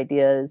world of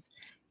ideas,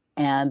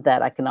 and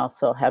that I can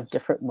also have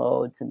different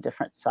modes and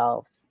different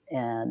selves.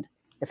 And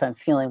if I'm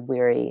feeling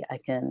weary, I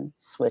can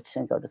switch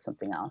and go to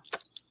something else.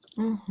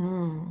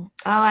 Mm-hmm. Oh,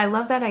 I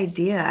love that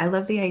idea. I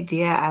love the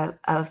idea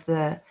of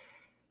the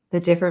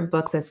different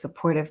books as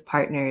supportive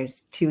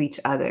partners to each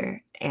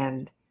other,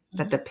 and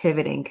that the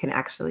pivoting can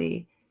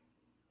actually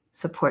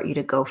support you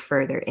to go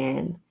further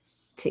in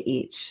to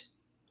each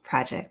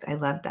project. I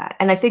love that.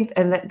 And I think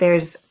that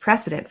there's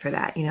precedent for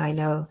that. You know, I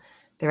know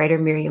the writer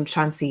Miriam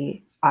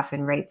Chauncey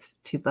often writes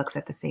 2 books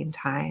at the same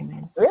time.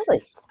 And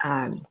Really?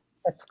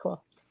 That's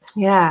cool.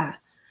 Yeah.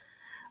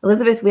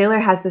 Elizabeth Wheeler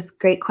has this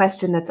great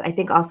question that's, I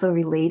think, also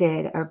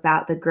related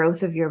about the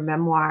growth of your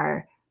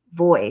memoir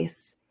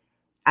voice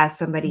as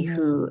somebody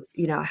who,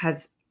 you know,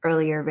 has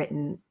earlier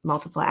written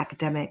multiple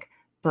academic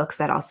books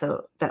that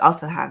also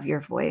have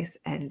your voice.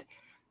 And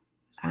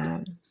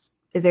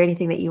is there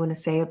anything that you want to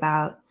say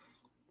about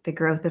the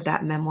growth of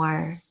that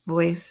memoir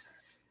voice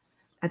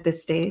at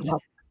this stage?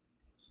 Well,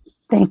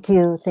 thank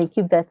you,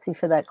 Betsy,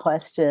 for that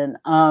question.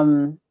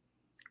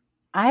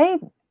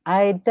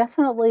 I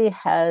definitely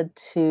had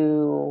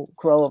to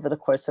grow over the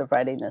course of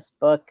writing this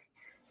book,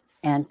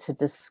 and to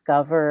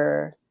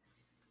discover,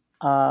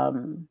 I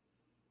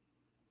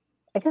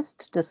guess,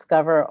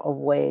 a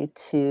way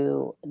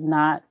to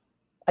not,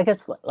 I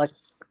guess what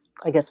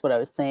I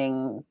was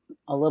saying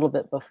a little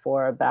bit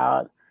before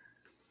about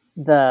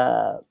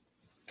the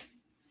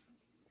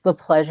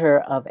pleasure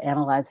of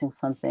analyzing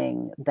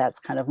something that's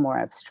kind of more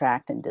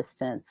abstract and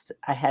distanced.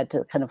 I had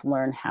to kind of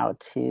learn how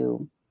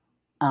to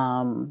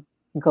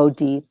go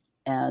deep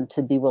and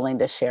to be willing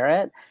to share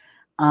it.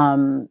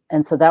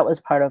 And so that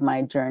was part of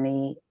my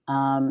journey.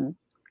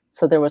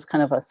 So there was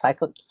kind of a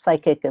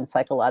psychic and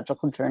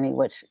psychological journey,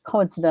 which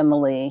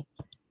coincidentally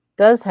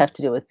does have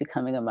to do with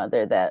becoming a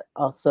mother, that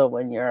also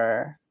when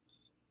you're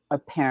a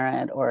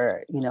parent,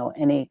 or, you know,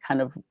 any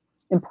kind of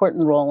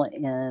important role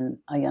in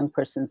a young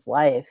person's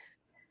life,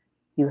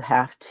 you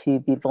have to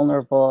be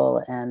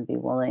vulnerable and be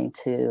willing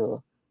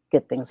to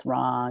get things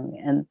wrong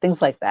and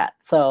things like that.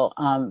 So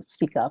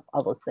speak up,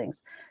 all those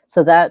things.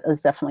 So that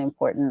is definitely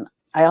important.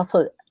 I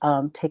also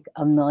take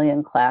a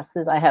million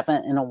classes. I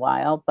haven't in a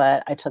while,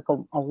 but I took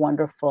a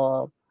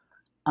wonderful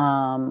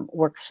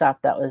workshop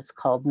that was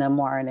called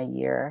Memoir in a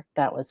Year,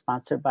 that was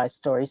sponsored by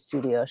Story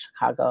Studio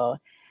Chicago.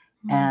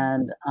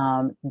 And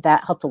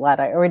that helped a lot.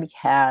 I already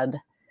had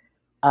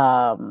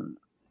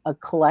a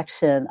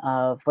collection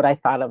of what I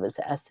thought of as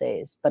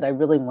essays, but I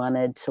really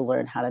wanted to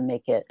learn how to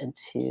make it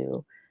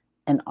into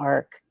an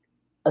arc,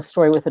 a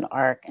story with an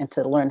arc, and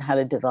to learn how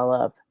to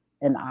develop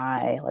an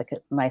I, like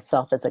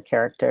myself as a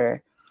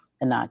character,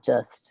 and not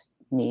just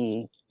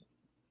me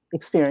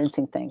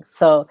experiencing things.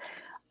 So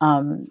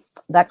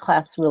that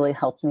class really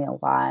helped me a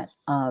lot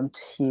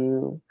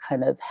to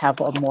kind of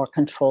have a more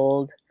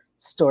controlled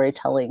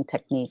storytelling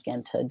technique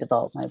and to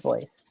develop my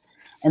voice.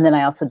 And then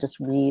I also just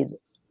read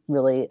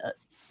really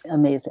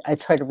amazing. I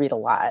try to read a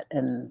lot,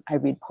 and I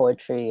read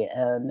poetry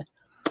and,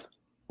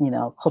 you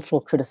know,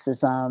 cultural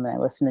criticism, and I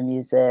listen to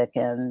music,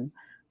 and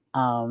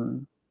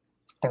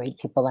I read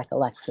people like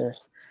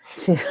Alexis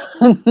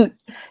to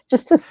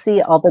just to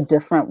see all the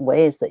different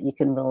ways that you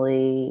can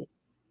really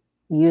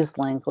use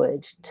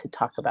language to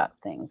talk about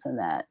things. And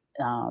that,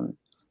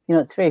 you know,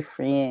 it's very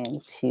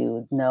freeing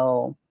to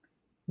know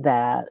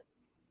that,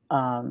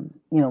 you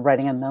know,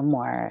 writing a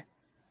memoir,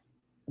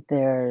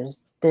 there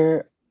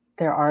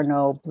are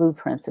no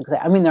blueprints.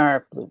 I mean,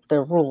 there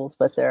are rules,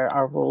 but there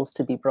are rules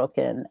to be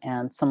broken.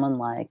 And someone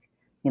like,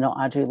 you know,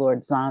 Audre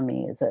Lorde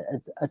Zami is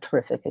a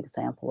terrific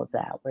example of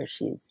that, where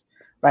she's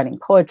writing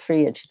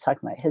poetry and she's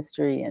talking about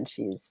history, and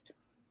she's,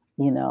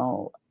 you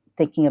know,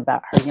 thinking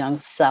about her young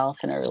self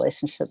and her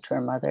relationship to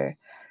her mother.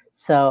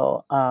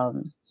 So,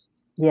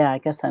 yeah, I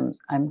guess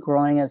I'm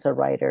growing as a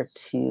writer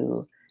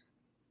to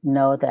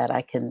know that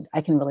I can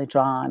really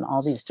draw on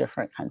all these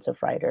different kinds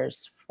of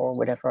writers for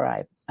whatever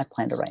I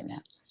plan to write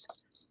next.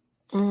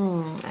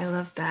 I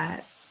love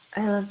that.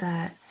 I love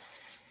that.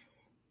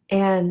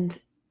 And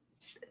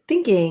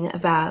thinking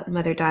about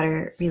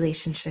mother-daughter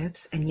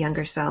relationships and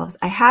younger selves,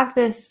 I have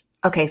this.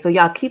 Okay, so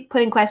y'all keep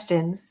putting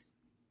questions.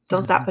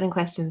 Don't stop putting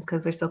questions,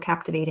 because we're so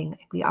captivating.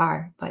 We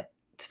are, but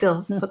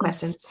still put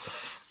questions.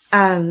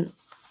 I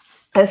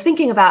was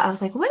thinking about, I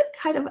was like, what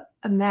kind of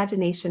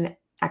imagination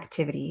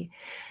activity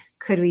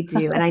could we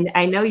do? And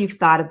I know you've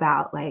thought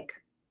about, like,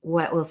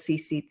 what will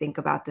Cece think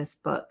about this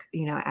book,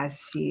 you know,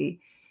 as she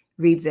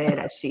reads it,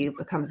 as she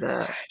becomes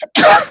an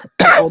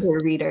older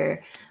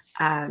reader,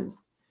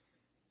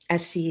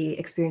 as she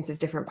experiences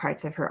different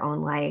parts of her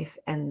own life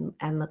and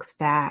looks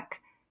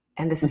back.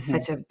 And this is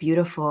such a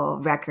beautiful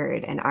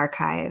record and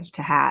archive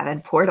to have,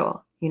 and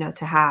portal, you know,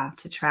 to have,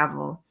 to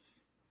travel.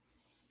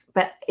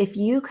 But if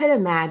you could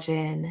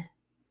imagine,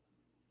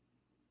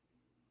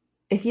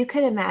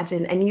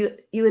 and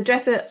you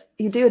address it,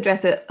 you do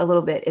address it a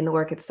little bit in the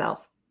work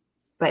itself,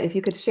 but if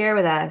you could share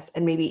with us,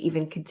 and maybe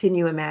even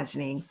continue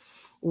imagining,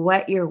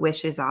 what your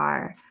wishes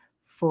are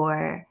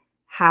for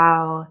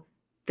how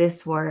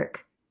this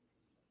work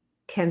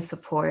can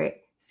support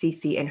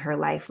Cece in her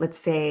life, let's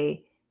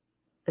say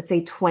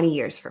 20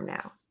 years from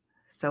now.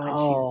 So when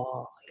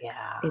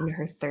Yeah. in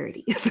her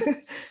 30s.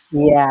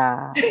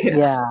 Yeah.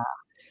 Yeah.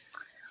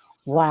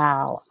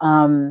 Wow.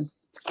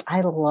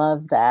 I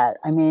love that.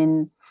 I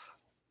mean,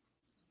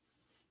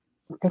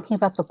 thinking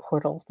about the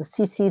portal, the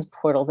CC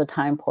portal, the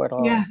time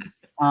portal. Yeah.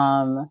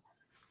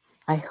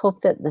 I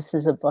hope that this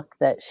is a book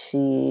that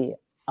she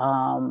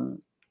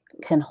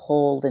can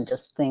hold and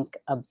just think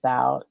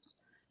about,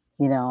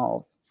 you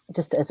know,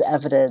 just as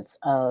evidence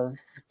of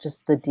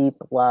just the deep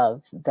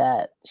love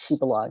that she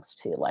belongs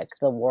to, like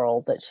the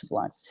world that she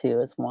belongs to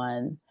is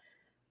one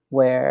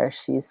where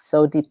she's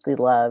so deeply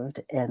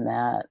loved, and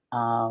that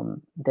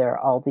there are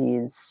all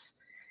these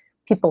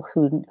people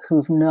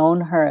who've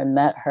known her and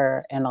met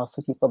her, and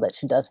also people that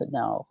she doesn't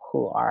know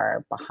who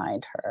are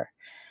behind her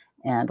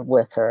and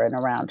with her and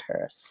around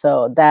her.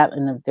 So that,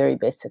 in a very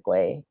basic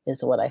way,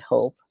 is what I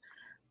hope,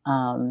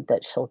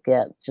 that she'll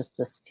get, just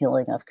this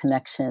feeling of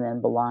connection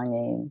and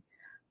belonging,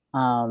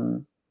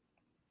 um,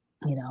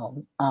 you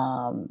know,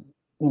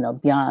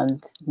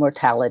 beyond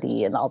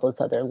mortality and all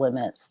those other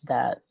limits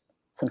that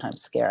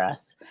sometimes scare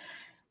us.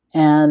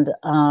 And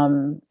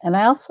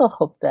I also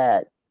hope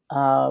that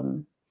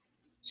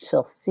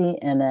she'll see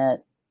in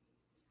it,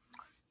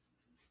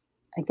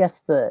 I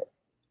guess, the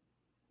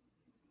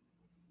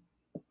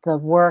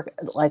work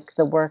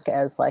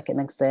as like an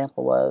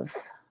example of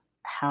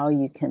how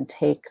you can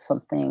take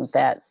something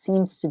that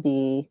seems to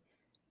be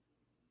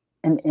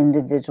an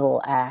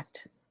individual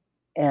act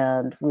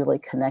and really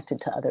connect it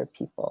to other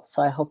people.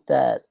 So I hope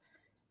that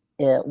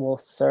it will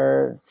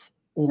serve,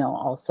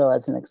 also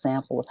as an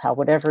example of how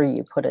whatever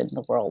you put in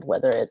the world,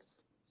 whether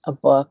it's a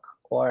book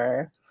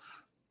or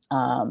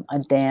a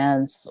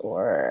dance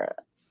or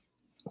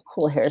a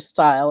cool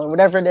hairstyle or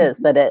whatever it is,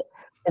 that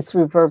it's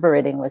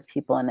reverberating with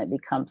people and it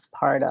becomes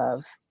part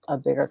of a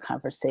bigger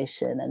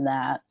conversation. And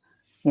that,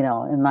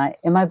 in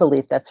my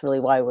belief, that's really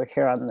why we're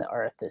here on the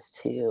earth, is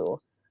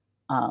to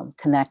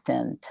connect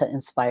and to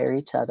inspire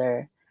each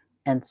other.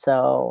 And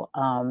so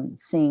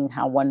seeing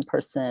how one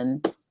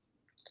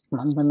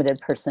limited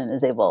person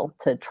is able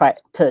to try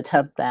to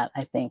attempt that,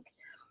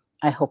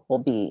 I hope will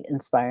be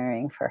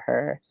inspiring for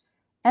her.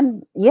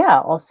 And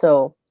yeah,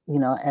 also,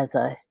 as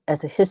a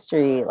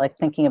history, like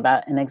thinking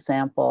about an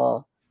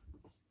example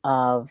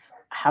of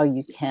how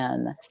you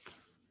can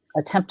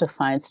attempt to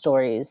find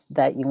stories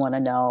that you want to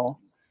know,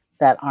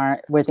 that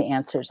aren't, where the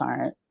answers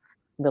aren't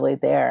really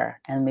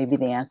there, and maybe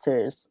the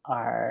answers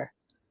are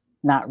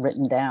not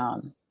written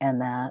down.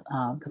 And that,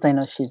 because I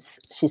know she's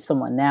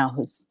someone now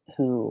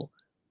who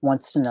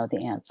wants to know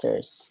the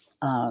answers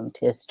to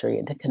history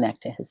and to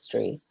connect to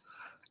history.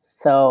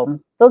 So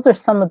those are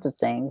some of the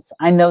things.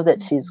 I know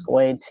that she's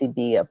going to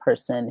be a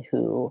person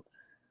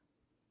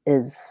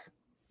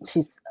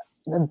she's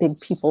a big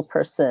people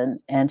person,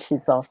 and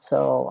she's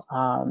also,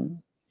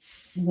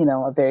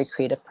 a very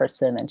creative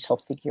person, and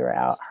she'll figure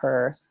out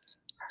her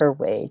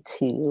way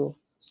to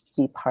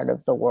be part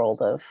of the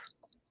world of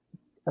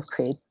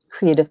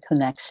creative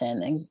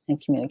connection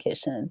and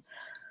communication.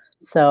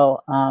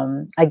 So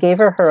I gave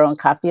her own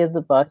copy of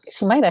the book.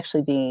 She might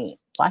actually be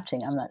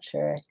watching. I'm not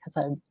sure, because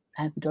I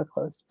have the door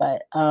closed.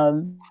 But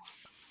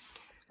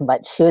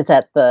she was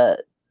at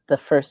the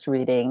first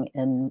reading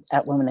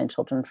at Women and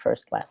Children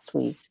First last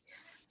week.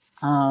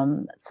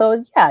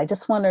 So yeah, I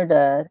just want her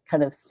to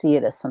kind of see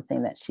it as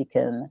something that she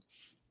can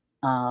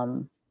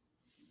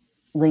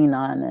lean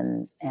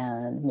on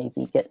and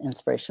maybe get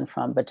inspiration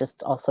from, but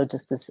just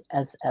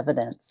as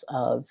evidence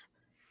of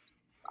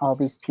all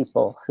these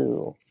people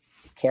who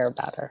care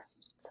about her.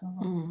 So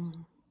Oh,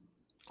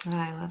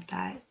 I love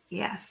that.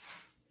 Yes.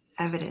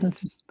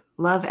 Evidence.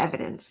 Love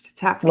evidence to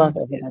tap love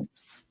into. evidence.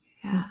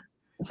 Yeah.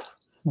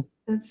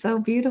 That's so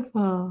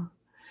beautiful.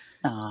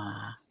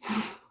 Ah.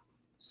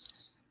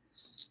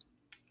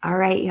 All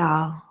right,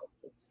 y'all.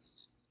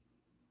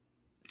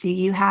 Do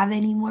you have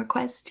any more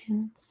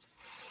questions?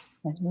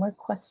 Any more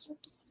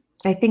questions?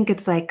 I think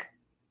it's like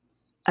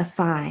a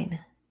sign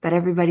that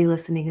everybody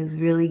listening is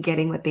really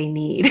getting what they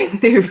need.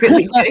 They're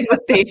really getting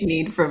what they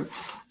need from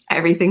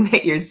everything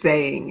that you're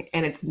saying,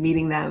 and it's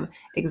meeting them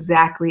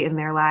exactly in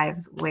their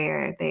lives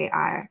where they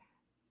are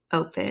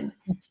open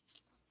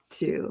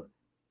to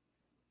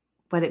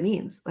what it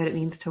means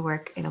to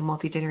work in a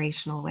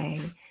multi-generational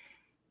way,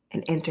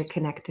 an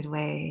interconnected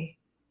way.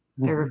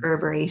 The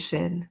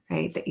reverberation,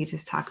 right, that you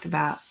just talked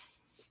about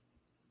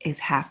is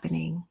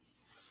happening.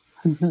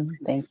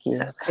 Thank you.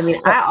 So, I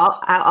mean,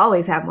 I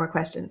always have more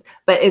questions,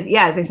 but is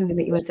there something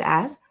that you want to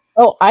add?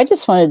 Oh, I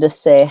just wanted to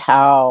say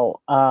how,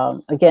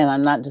 again,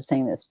 I'm not just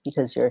saying this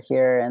because you're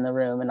here in the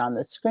room and on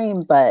the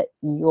screen, but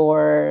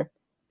your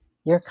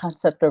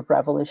concept of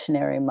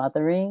revolutionary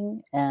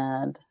mothering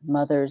and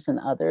mothers and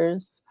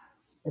others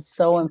is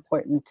so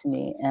important to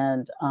me,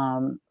 and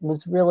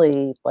was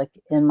really like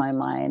in my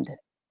mind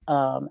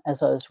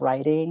as I was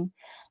writing.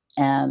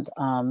 And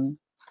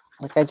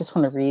I just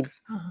want to read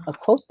a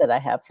quote that I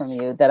have from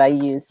you that I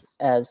use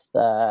as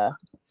the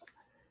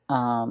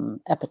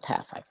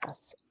epitaph, I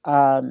guess.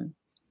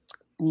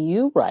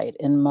 You write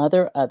in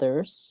Mother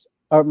Other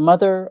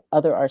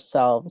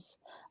Ourselves,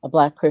 a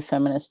Black queer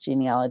feminist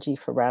genealogy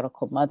for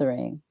radical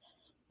mothering,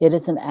 It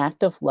is an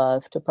act of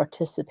love to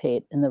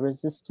participate in the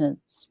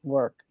resistance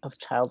work of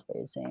child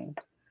raising.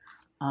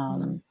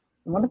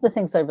 One of the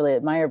things I really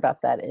admire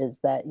about that is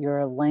that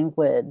your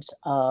language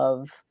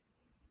of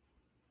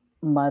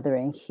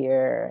mothering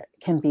here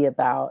can be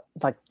about,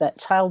 like, that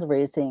child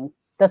raising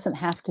doesn't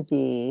have to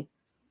be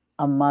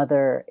a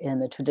mother in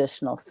the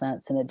traditional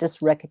sense, and it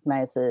just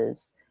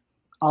recognizes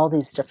all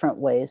these different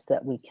ways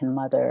that we can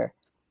mother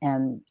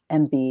and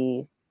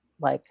be,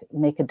 like,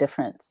 make a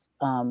difference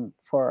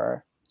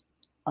for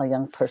a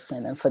young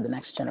person and for the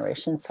next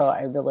generation. So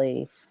I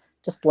really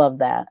just love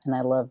that, and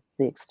I love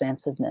the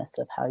expansiveness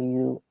of how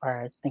you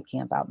are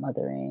thinking about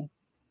mothering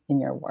in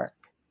your work.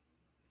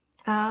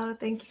 Oh,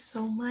 thank you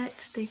so much.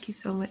 Thank you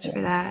so much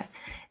for that.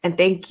 And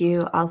thank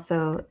you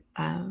also,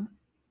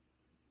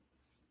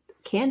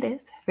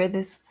 Candace, for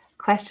this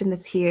question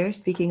that's here.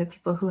 Speaking of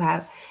people who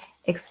have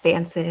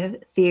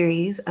expansive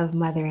theories of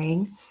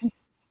mothering.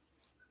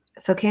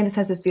 So Candace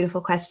has this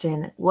beautiful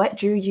question. What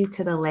drew you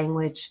to the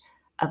language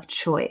of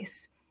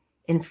choice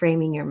in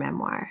framing your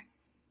memoir?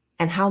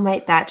 And how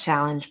might that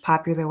challenge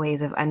popular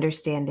ways of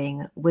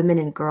understanding women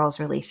and girls'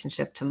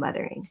 relationship to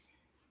mothering?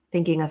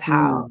 Thinking of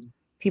how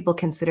people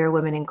consider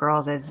women and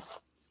girls as,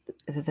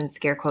 this is in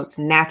scare quotes,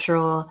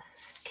 natural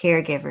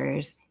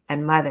caregivers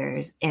and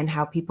mothers, and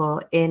how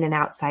people in and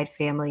outside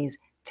families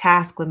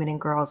task women and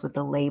girls with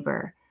the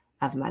labor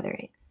of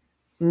mothering.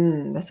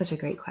 That's such a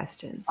great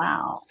question.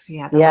 Wow. So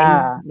yeah,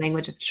 the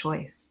language of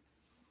choice.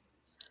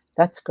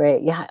 That's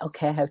great. Yeah.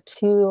 Okay. I have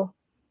two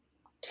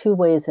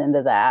ways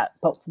into that.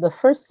 But the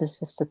first is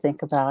just to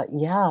think about,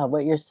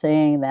 what you're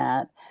saying,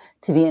 that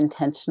to be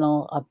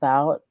intentional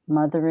about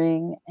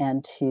mothering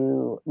and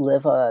to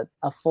live a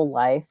full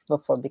life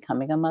before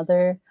becoming a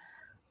mother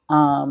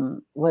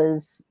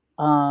was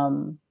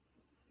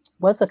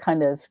a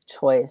kind of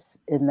choice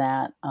in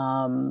that,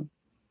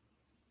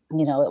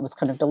 it was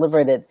kind of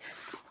deliberate.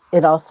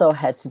 It also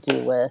had to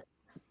do with,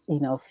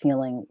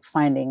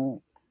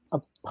 finding a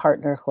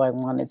partner who I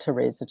wanted to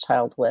raise a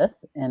child with,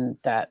 and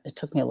that it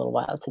took me a little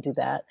while to do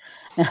that.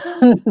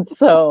 And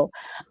so,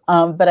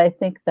 but I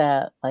think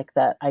that, like,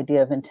 that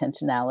idea of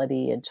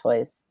intentionality and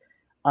choice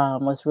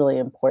was really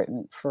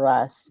important for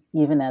us,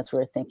 even as we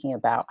were thinking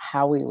about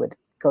how we would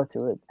go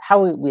through it,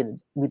 how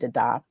we'd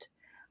adopt,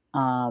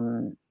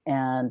 and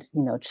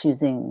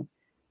choosing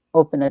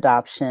open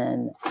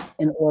adoption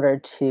in order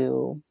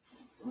to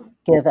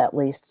give at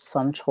least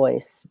some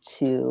choice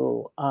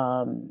to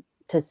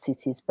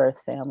Cece's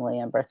birth family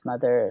and birth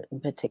mother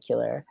in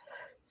particular.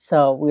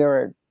 So we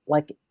were,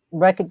 like,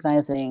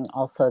 recognizing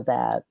also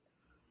that,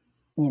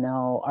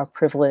 our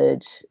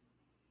privilege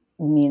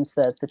means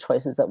that the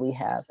choices that we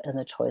have and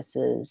the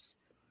choices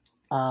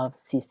of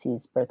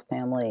Cece's birth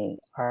family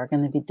are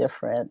going to be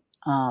different.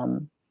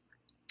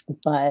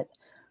 But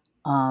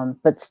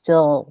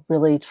still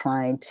really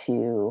trying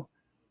to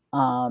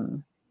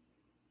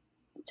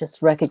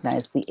just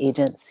recognize the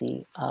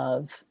agency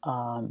of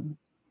all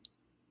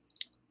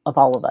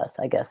of us,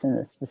 I guess, in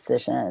this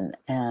decision.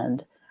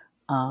 And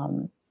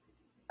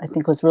I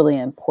think was really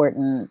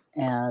important.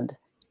 And,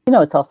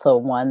 it's also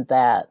one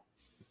that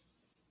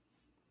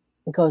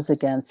goes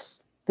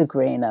against the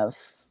grain of,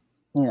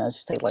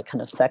 just say, like,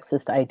 kind of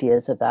sexist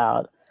ideas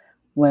about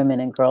women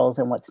and girls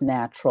and what's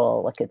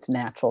natural, like it's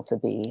natural to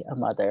be a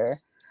mother.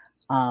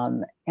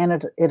 And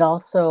it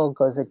also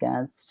goes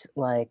against,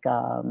 like,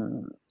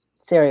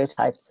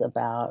 stereotypes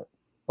about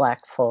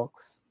Black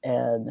folks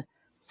and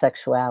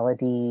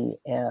sexuality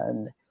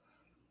and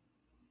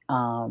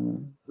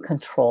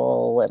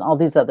control and all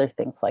these other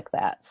things like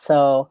that.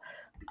 So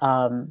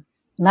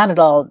not at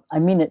all, I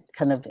mean it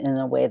kind of in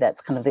a way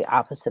that's kind of the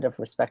opposite of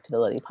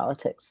respectability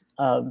politics.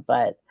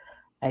 But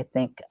I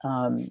think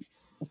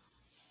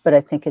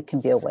it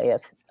can be a way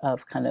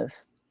of kind of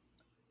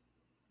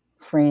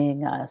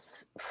freeing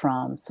us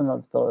from some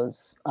of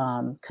those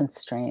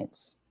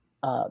constraints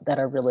that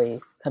are really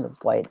kind of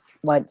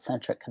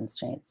white-centric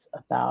constraints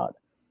about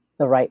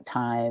the right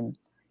time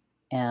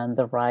and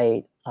the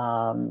right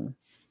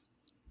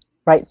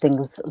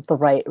things, the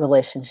right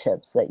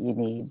relationships that you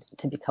need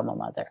to become a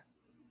mother.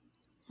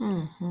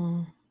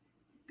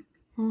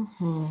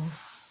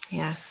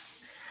 Yes.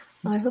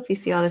 Well, I hope you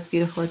see all this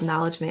beautiful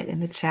acknowledgement in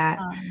the chat.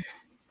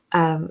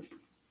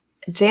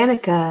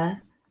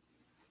 Janica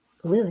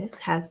Lewis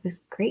has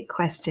this great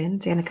question.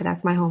 Janica,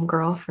 that's my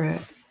homegirl for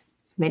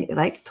many,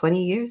 like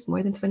 20 years,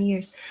 more than 20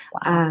 years.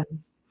 Wow.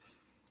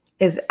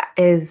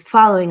 Is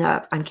following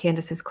up on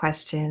Candace's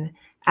question,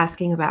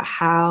 asking about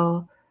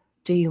how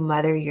do you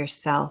mother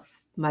yourselves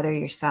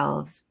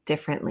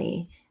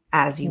differently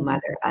as you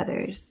mother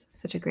others?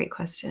 Such a great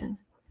question.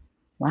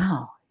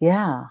 Wow.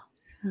 Yeah.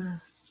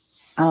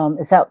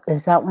 Is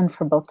that one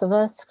for both of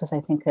us? Because I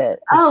think that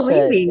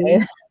maybe.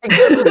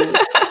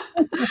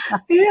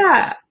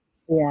 Yeah.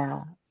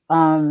 Yeah.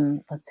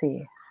 Let's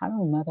see. How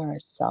do we mother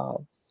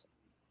ourselves?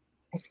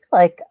 I feel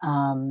like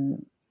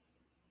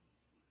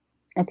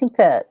I think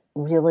that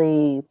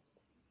really,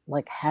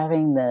 like,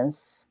 having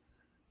this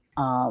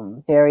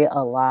very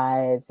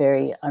alive,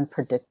 very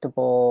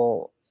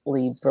unpredictably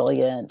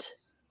brilliant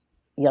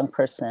young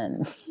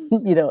person,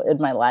 in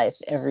my life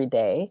every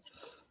day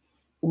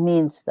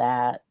means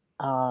that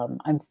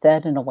I'm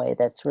fed in a way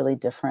that's really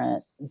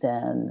different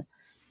than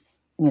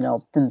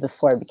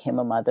before I became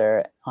a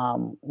mother.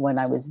 When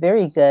I was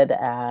very good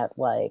at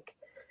like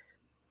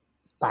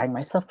buying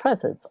myself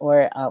presents,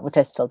 or which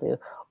I still do,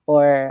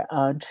 or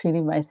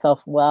treating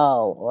myself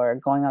well, or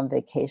going on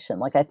vacation.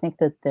 Like I think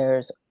that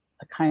there's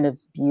a kind of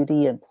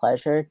beauty and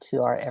pleasure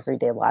to our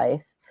everyday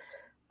life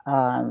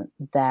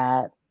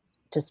that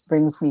just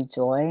brings me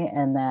joy,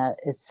 and that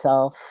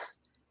itself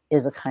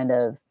is a kind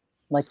of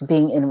like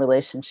being in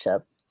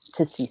relationship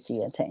to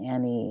Cece and to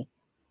Annie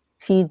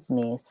feeds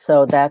me.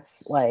 So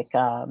that's like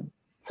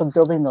so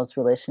building those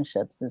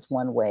relationships is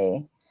one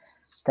way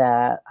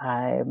that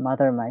I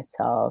mother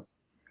myself.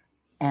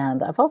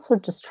 And I've also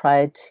just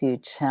tried to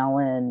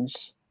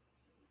challenge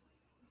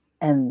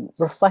and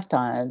reflect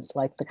on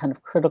like the kind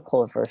of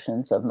critical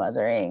versions of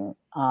mothering,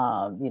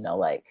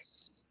 like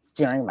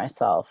steering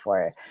myself,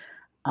 or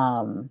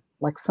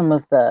like some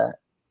of the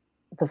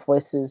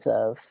voices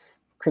of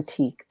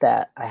critique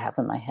that I have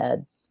in my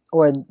head,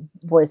 or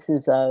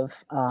voices of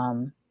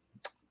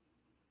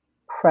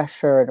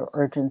pressure and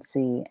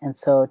urgency. And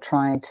so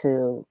trying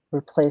to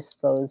replace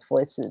those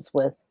voices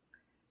with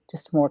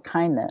just more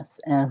kindness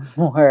and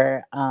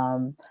more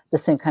the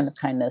same kind of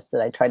kindness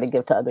that I try to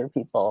give to other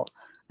people.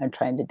 I'm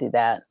trying to do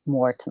that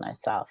more to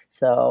myself.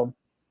 So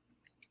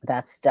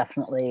that's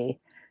definitely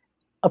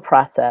a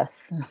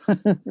process,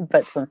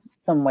 but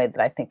some way that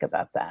I think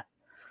about that.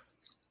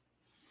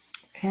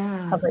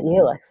 Yeah. How about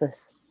you, Alexis?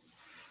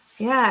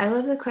 Yeah, I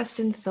love the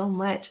question so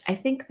much. I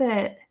think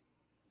that,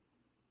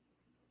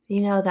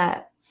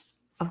 that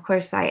of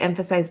course I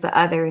emphasize the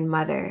other in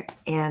mother,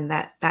 and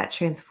that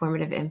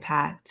transformative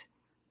impact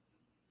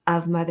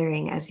of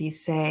mothering, as you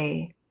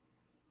say.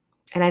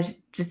 And I'm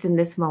just in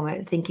this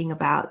moment thinking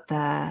about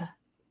it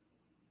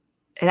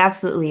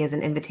absolutely is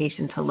an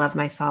invitation to love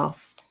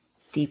myself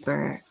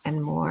deeper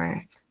and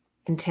more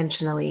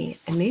intentionally,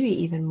 and maybe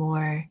even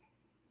more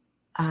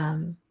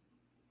in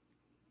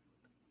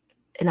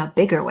a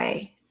bigger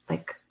way,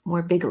 like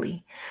more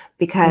bigly,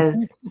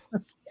 because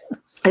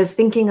I was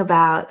thinking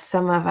about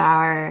some of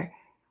our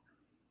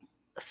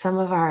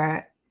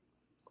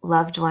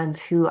loved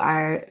ones who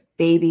are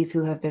babies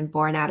who have been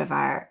born out of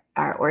our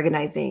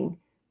organizing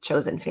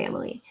chosen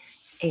family.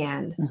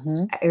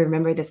 And I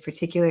remember this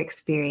particular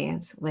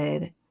experience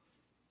with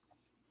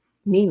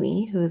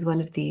Mimi, who is one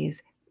of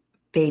these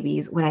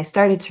babies, when I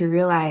started to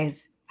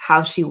realize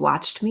how she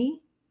watched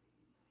me.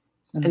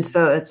 And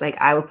so it's like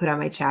I would put on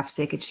my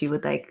chapstick and she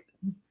would like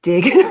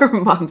dig in her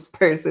mom's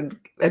purse and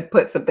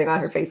put something on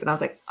her face. And I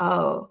was like,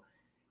 oh,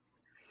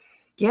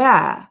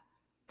 yeah,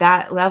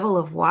 that level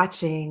of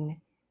watching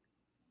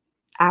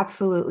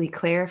absolutely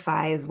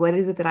clarifies what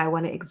is it that I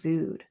want to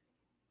exude,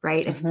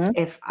 right?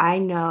 If I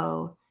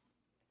know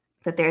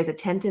that there's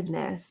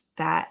attentiveness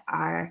that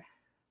our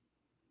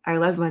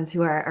loved ones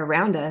who are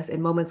around us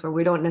in moments where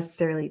we don't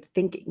necessarily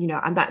think,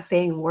 I'm not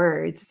saying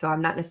words, so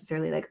I'm not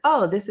necessarily like,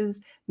 oh, this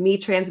is me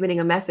transmitting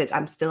a message.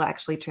 I'm still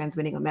actually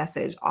transmitting a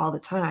message all the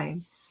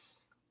time.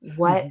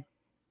 What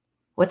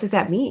does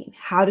that mean?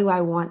 How do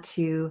I want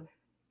to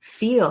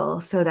feel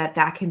so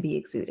that can be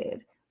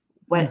exuded?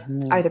 What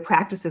are the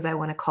practices I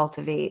want to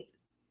cultivate,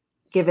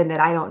 given that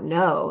I don't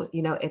know?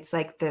 It's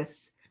like the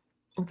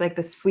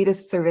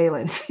sweetest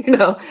surveillance,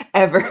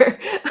 ever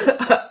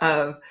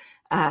of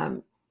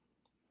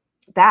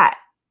that.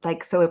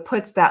 Like, so it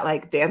puts that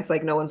like dance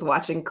like no one's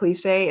watching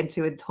cliche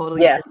into a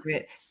totally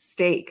different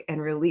stake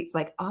and release.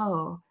 Like,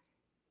 oh,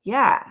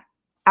 yeah,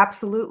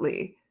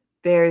 absolutely.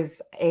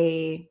 There's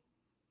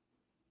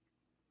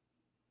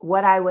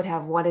what I would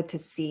have wanted to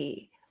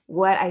see,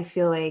 what I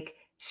feel like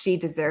she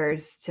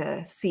deserves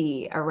to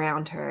see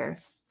around her.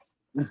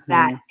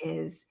 That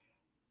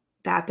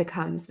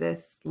becomes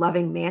this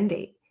loving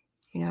mandate,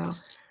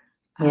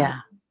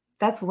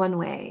 that's one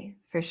way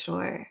for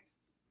sure.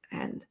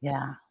 And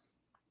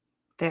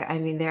there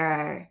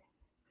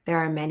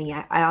are many.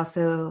 I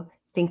also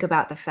think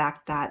about the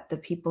fact that the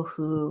people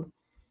who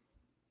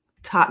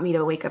taught me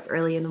to wake up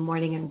early in the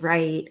morning and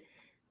write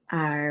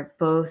are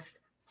both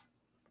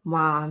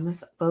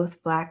moms,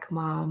 both Black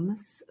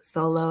moms,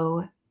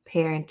 solo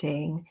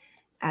parenting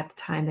at the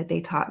time that they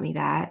taught me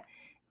that.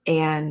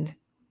 And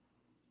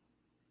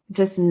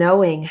just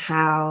knowing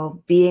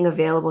how being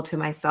available to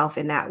myself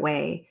in that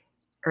way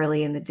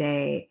early in the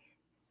day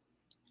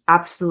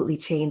absolutely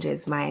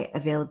changes my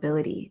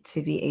availability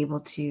to be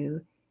able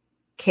to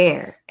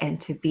care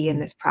and to be in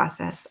this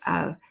process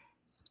of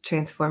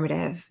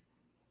transformative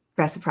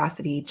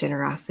reciprocity,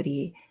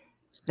 generosity,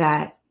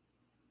 that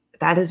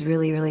is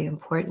really, really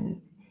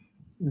important.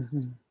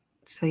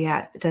 So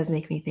yeah, it does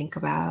make me think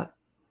about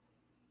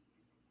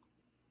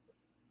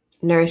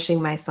nourishing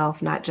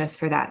myself, not just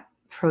for that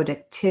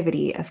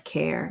productivity of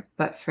care,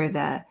 but for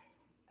the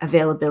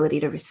availability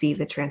to receive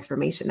the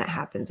transformation that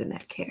happens in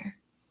that care.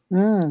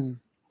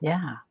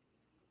 Yeah.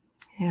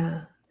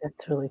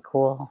 That's really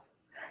cool.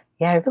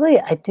 Yeah,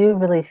 I do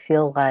really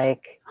feel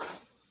like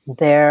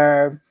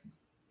there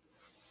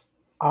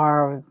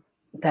are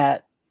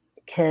that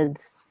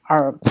kids,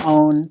 our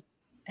own,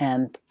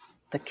 and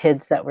the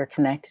kids that we're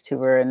connected to,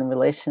 we're in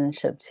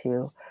relationship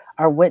to,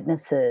 are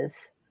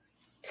witnesses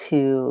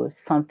to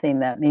something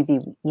that maybe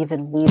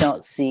even we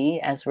don't see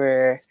as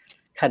we're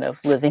kind of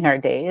living our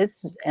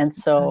days. And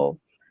so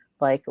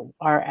like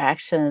our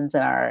actions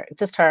and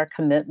our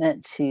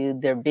commitment to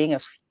there being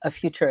a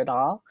future at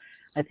all,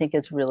 I think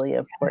is really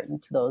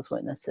important to those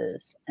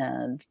witnesses.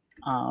 And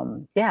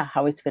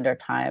how we spend our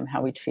time,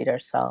 how we treat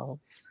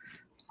ourselves,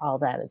 all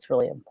that is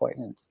really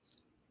important.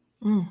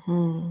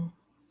 Mm-hmm.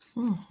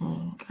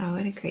 Mm-hmm. Oh,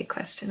 what a great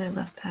question. I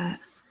love that.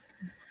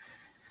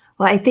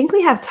 Well, I think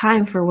we have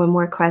time for one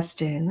more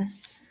question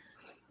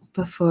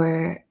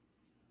before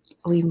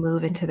we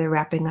move into the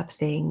wrapping up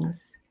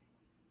things.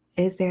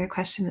 Is there a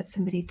question that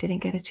somebody didn't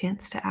get a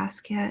chance to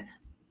ask yet?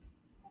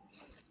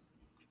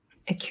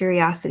 A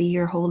curiosity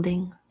you're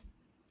holding?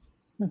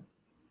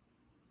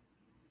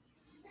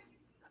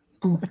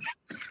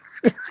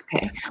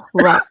 Okay.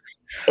 Well,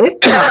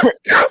 if not,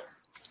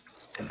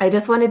 I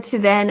just wanted to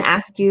then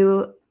ask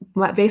you,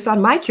 based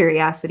on my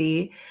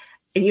curiosity,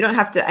 and you don't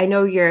have to, I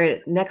know your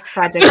next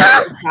project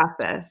is in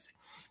process,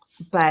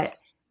 but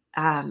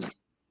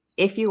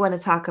if you want to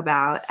talk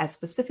about as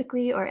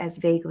specifically or as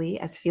vaguely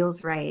as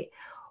feels right,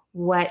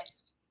 what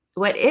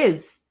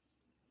is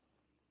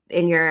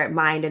in your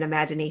mind and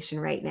imagination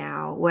right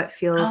now? What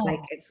feels like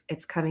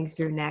it's coming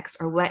through next,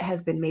 or what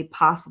has been made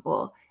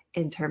possible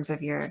in terms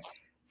of your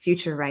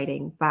future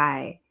writing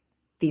by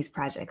these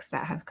projects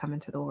that have come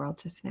into the world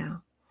just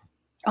now?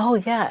 Oh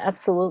yeah,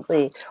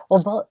 absolutely.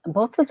 Well,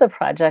 both of the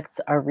projects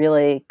are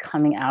really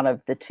coming out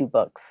of the two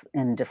books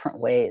in different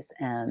ways,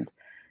 and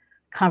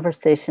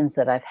conversations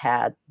that I've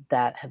had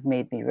that have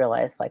made me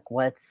realize like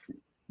what's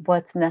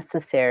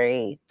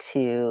necessary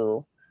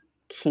to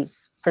keep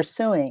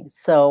pursuing.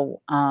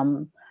 So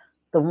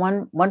the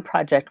one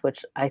project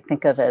which I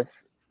think of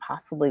as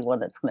possibly one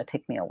that's going to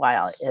take me a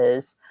while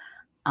is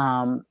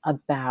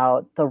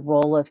about the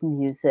role of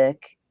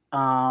music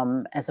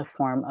as a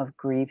form of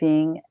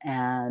grieving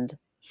and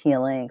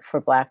healing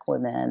for Black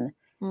women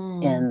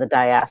in the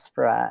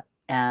diaspora.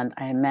 And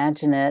I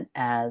imagine it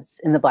as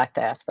in the Black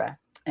diaspora.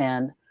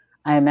 And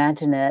I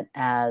imagine it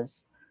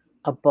as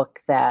a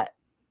book that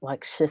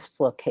like shifts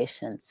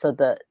location. So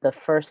the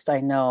first I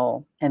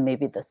know, and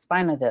maybe the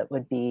spine of it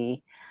would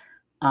be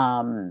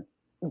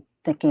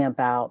thinking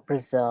about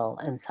Brazil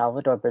and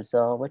Salvador,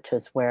 Brazil, which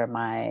is where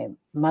my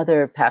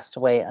mother passed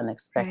away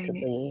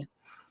unexpectedly.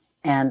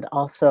 Right. And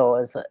also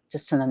is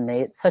just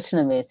such an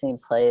amazing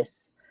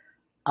place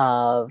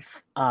of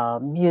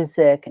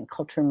music and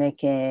culture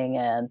making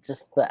and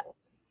just the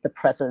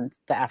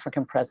presence, the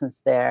African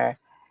presence there.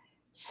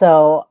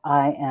 So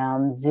I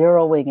am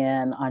zeroing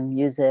in on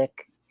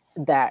music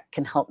that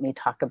can help me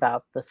talk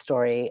about the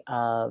story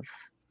of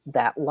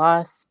that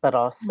loss, but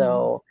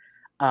also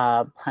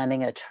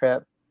planning a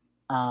trip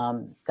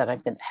that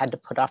I've had to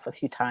put off a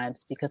few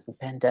times because of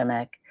the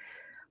pandemic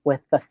with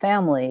the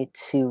family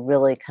to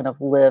really kind of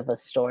live a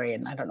story.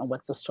 And I don't know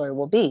what the story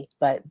will be,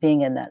 but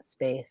being in that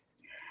space.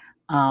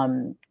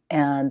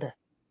 And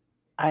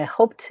I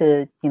hope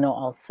to,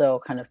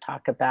 also kind of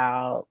talk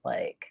about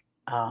like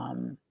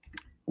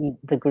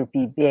the group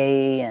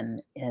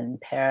eBay in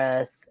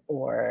Paris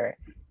or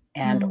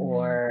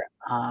Angelique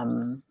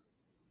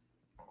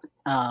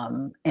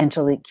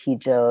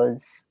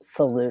Kidjo's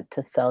Salute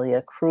to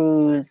Celia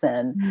Cruz.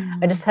 And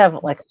I just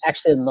have like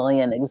actually a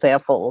million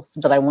examples,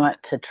 but I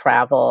want to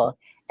travel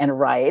and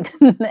write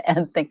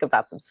and think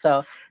about them.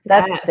 So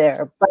that's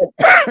there. But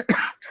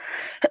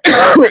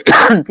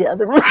the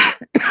other one,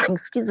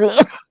 excuse me.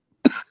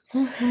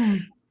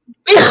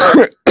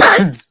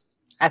 I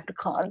have to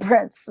call on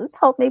Prince.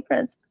 Help me,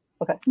 Prince.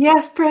 Okay.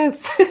 Yes,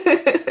 Prince.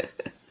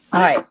 All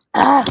right.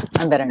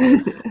 I'm better now.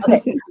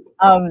 Okay.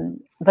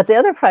 But the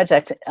other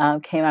project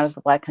came out of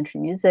the Black Country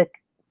Music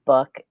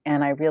book,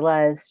 and I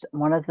realized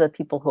one of the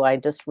people who I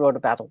just wrote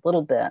about a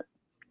little bit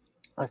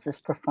was this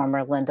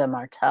performer, Linda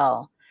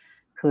Martell,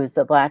 who's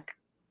a Black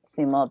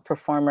female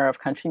performer of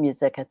country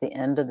music at the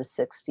end of the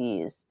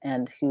 60s,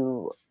 and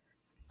who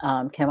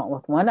came out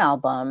with one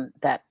album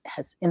that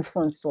has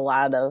influenced a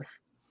lot of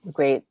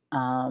great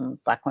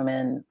Black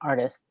women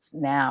artists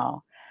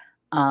now.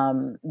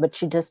 But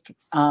she just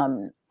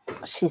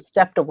she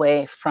stepped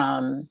away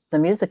from the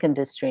music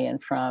industry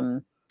and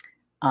from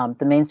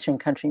the mainstream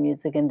country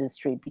music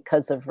industry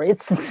because of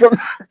racism.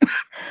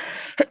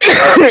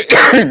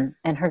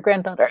 And her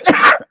granddaughter,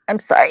 I'm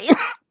sorry.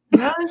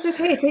 No, it's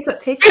okay.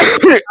 Take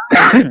your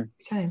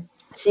time.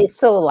 She's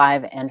still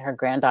alive, and her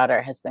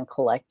granddaughter has been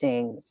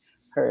collecting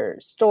her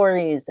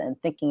stories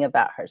and thinking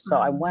about her. So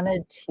I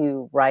wanted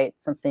to write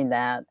something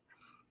that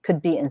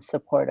could be in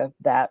support of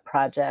that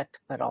project,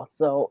 but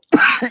also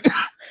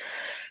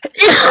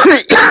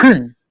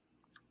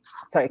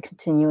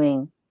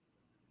continuing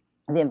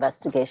the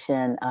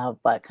investigation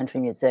of Black country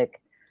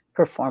music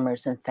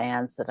performers and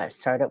fans that I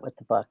started with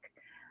the book.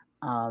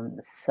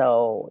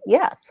 So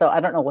I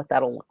don't know what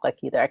that'll look like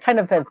either. I kind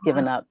of have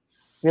given up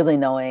really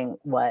knowing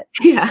what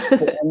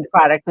the end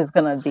product is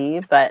going to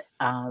be, but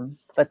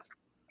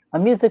a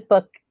music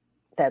book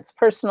that's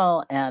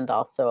personal, and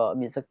also a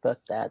music book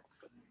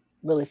that's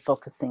really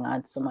focusing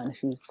on someone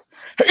whose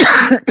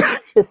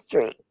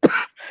history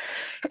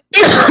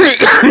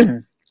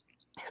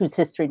whose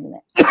history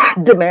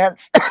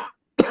demands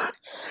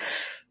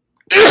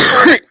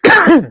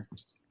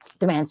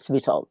demands to be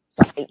told.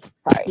 Sorry.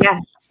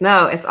 Yes,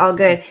 no, it's all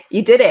good.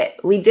 You did it.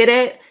 We did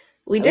it.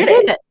 We did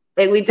it.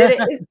 Like, we did it.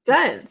 It's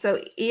done. So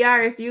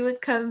ER, if you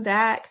would come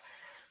back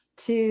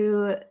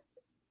to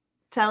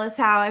tell us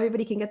how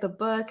everybody can get the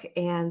book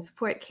and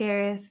support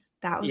Charis,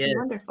 that would be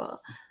wonderful.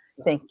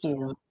 Thank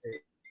you.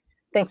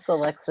 Thanks,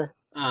 Alexis.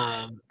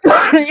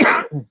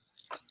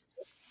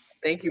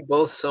 Thank you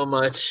both so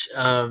much.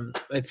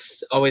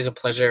 It's always a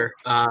pleasure.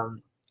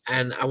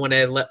 And I want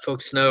to let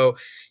folks know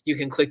you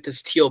can click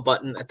this teal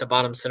button at the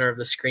bottom center of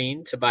the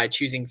screen to buy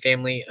Choosing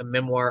Family, a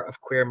memoir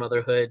of queer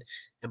motherhood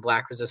and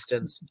Black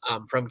resistance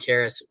from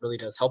Charis. It really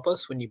does help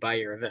us when you buy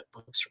your event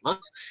books from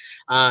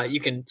us. You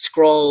can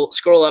scroll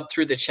up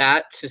through the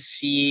chat to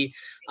see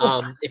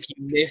if you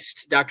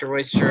missed Dr.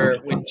 Royster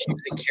when she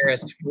was at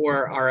Charis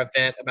for our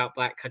event about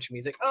Black country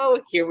music. Oh,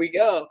 here we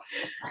go.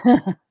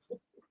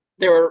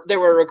 There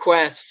were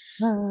requests.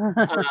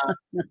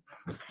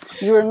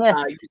 You were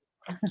missed.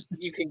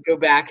 You can go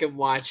back and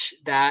watch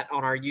that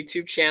on our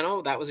YouTube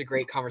channel. That was a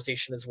great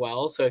conversation as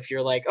well. So if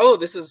you're like, oh,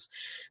 this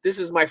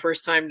is my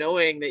first time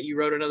knowing that you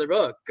wrote another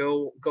book,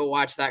 go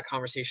watch that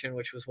conversation,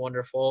 which was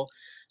wonderful.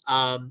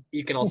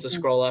 You can also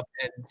scroll up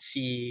and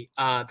see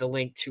the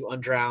link to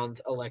Undrowned,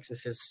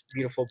 Alexis's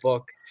beautiful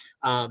book,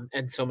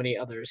 and so many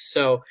others.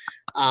 So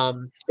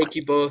thank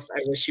you both.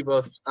 I wish you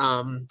both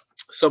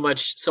so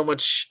much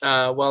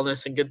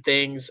wellness and good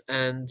things.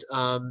 And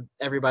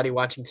everybody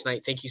watching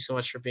tonight, thank you so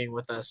much for being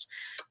with us.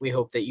 We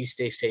hope that you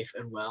stay safe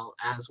and well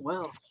as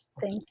well.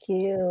 Thank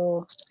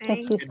you.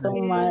 Thank you so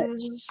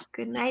much.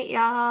 Good night,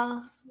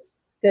 y'all.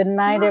 Good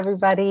night,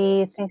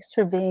 everybody. Thanks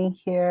for being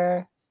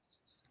here.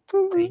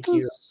 Thank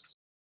you.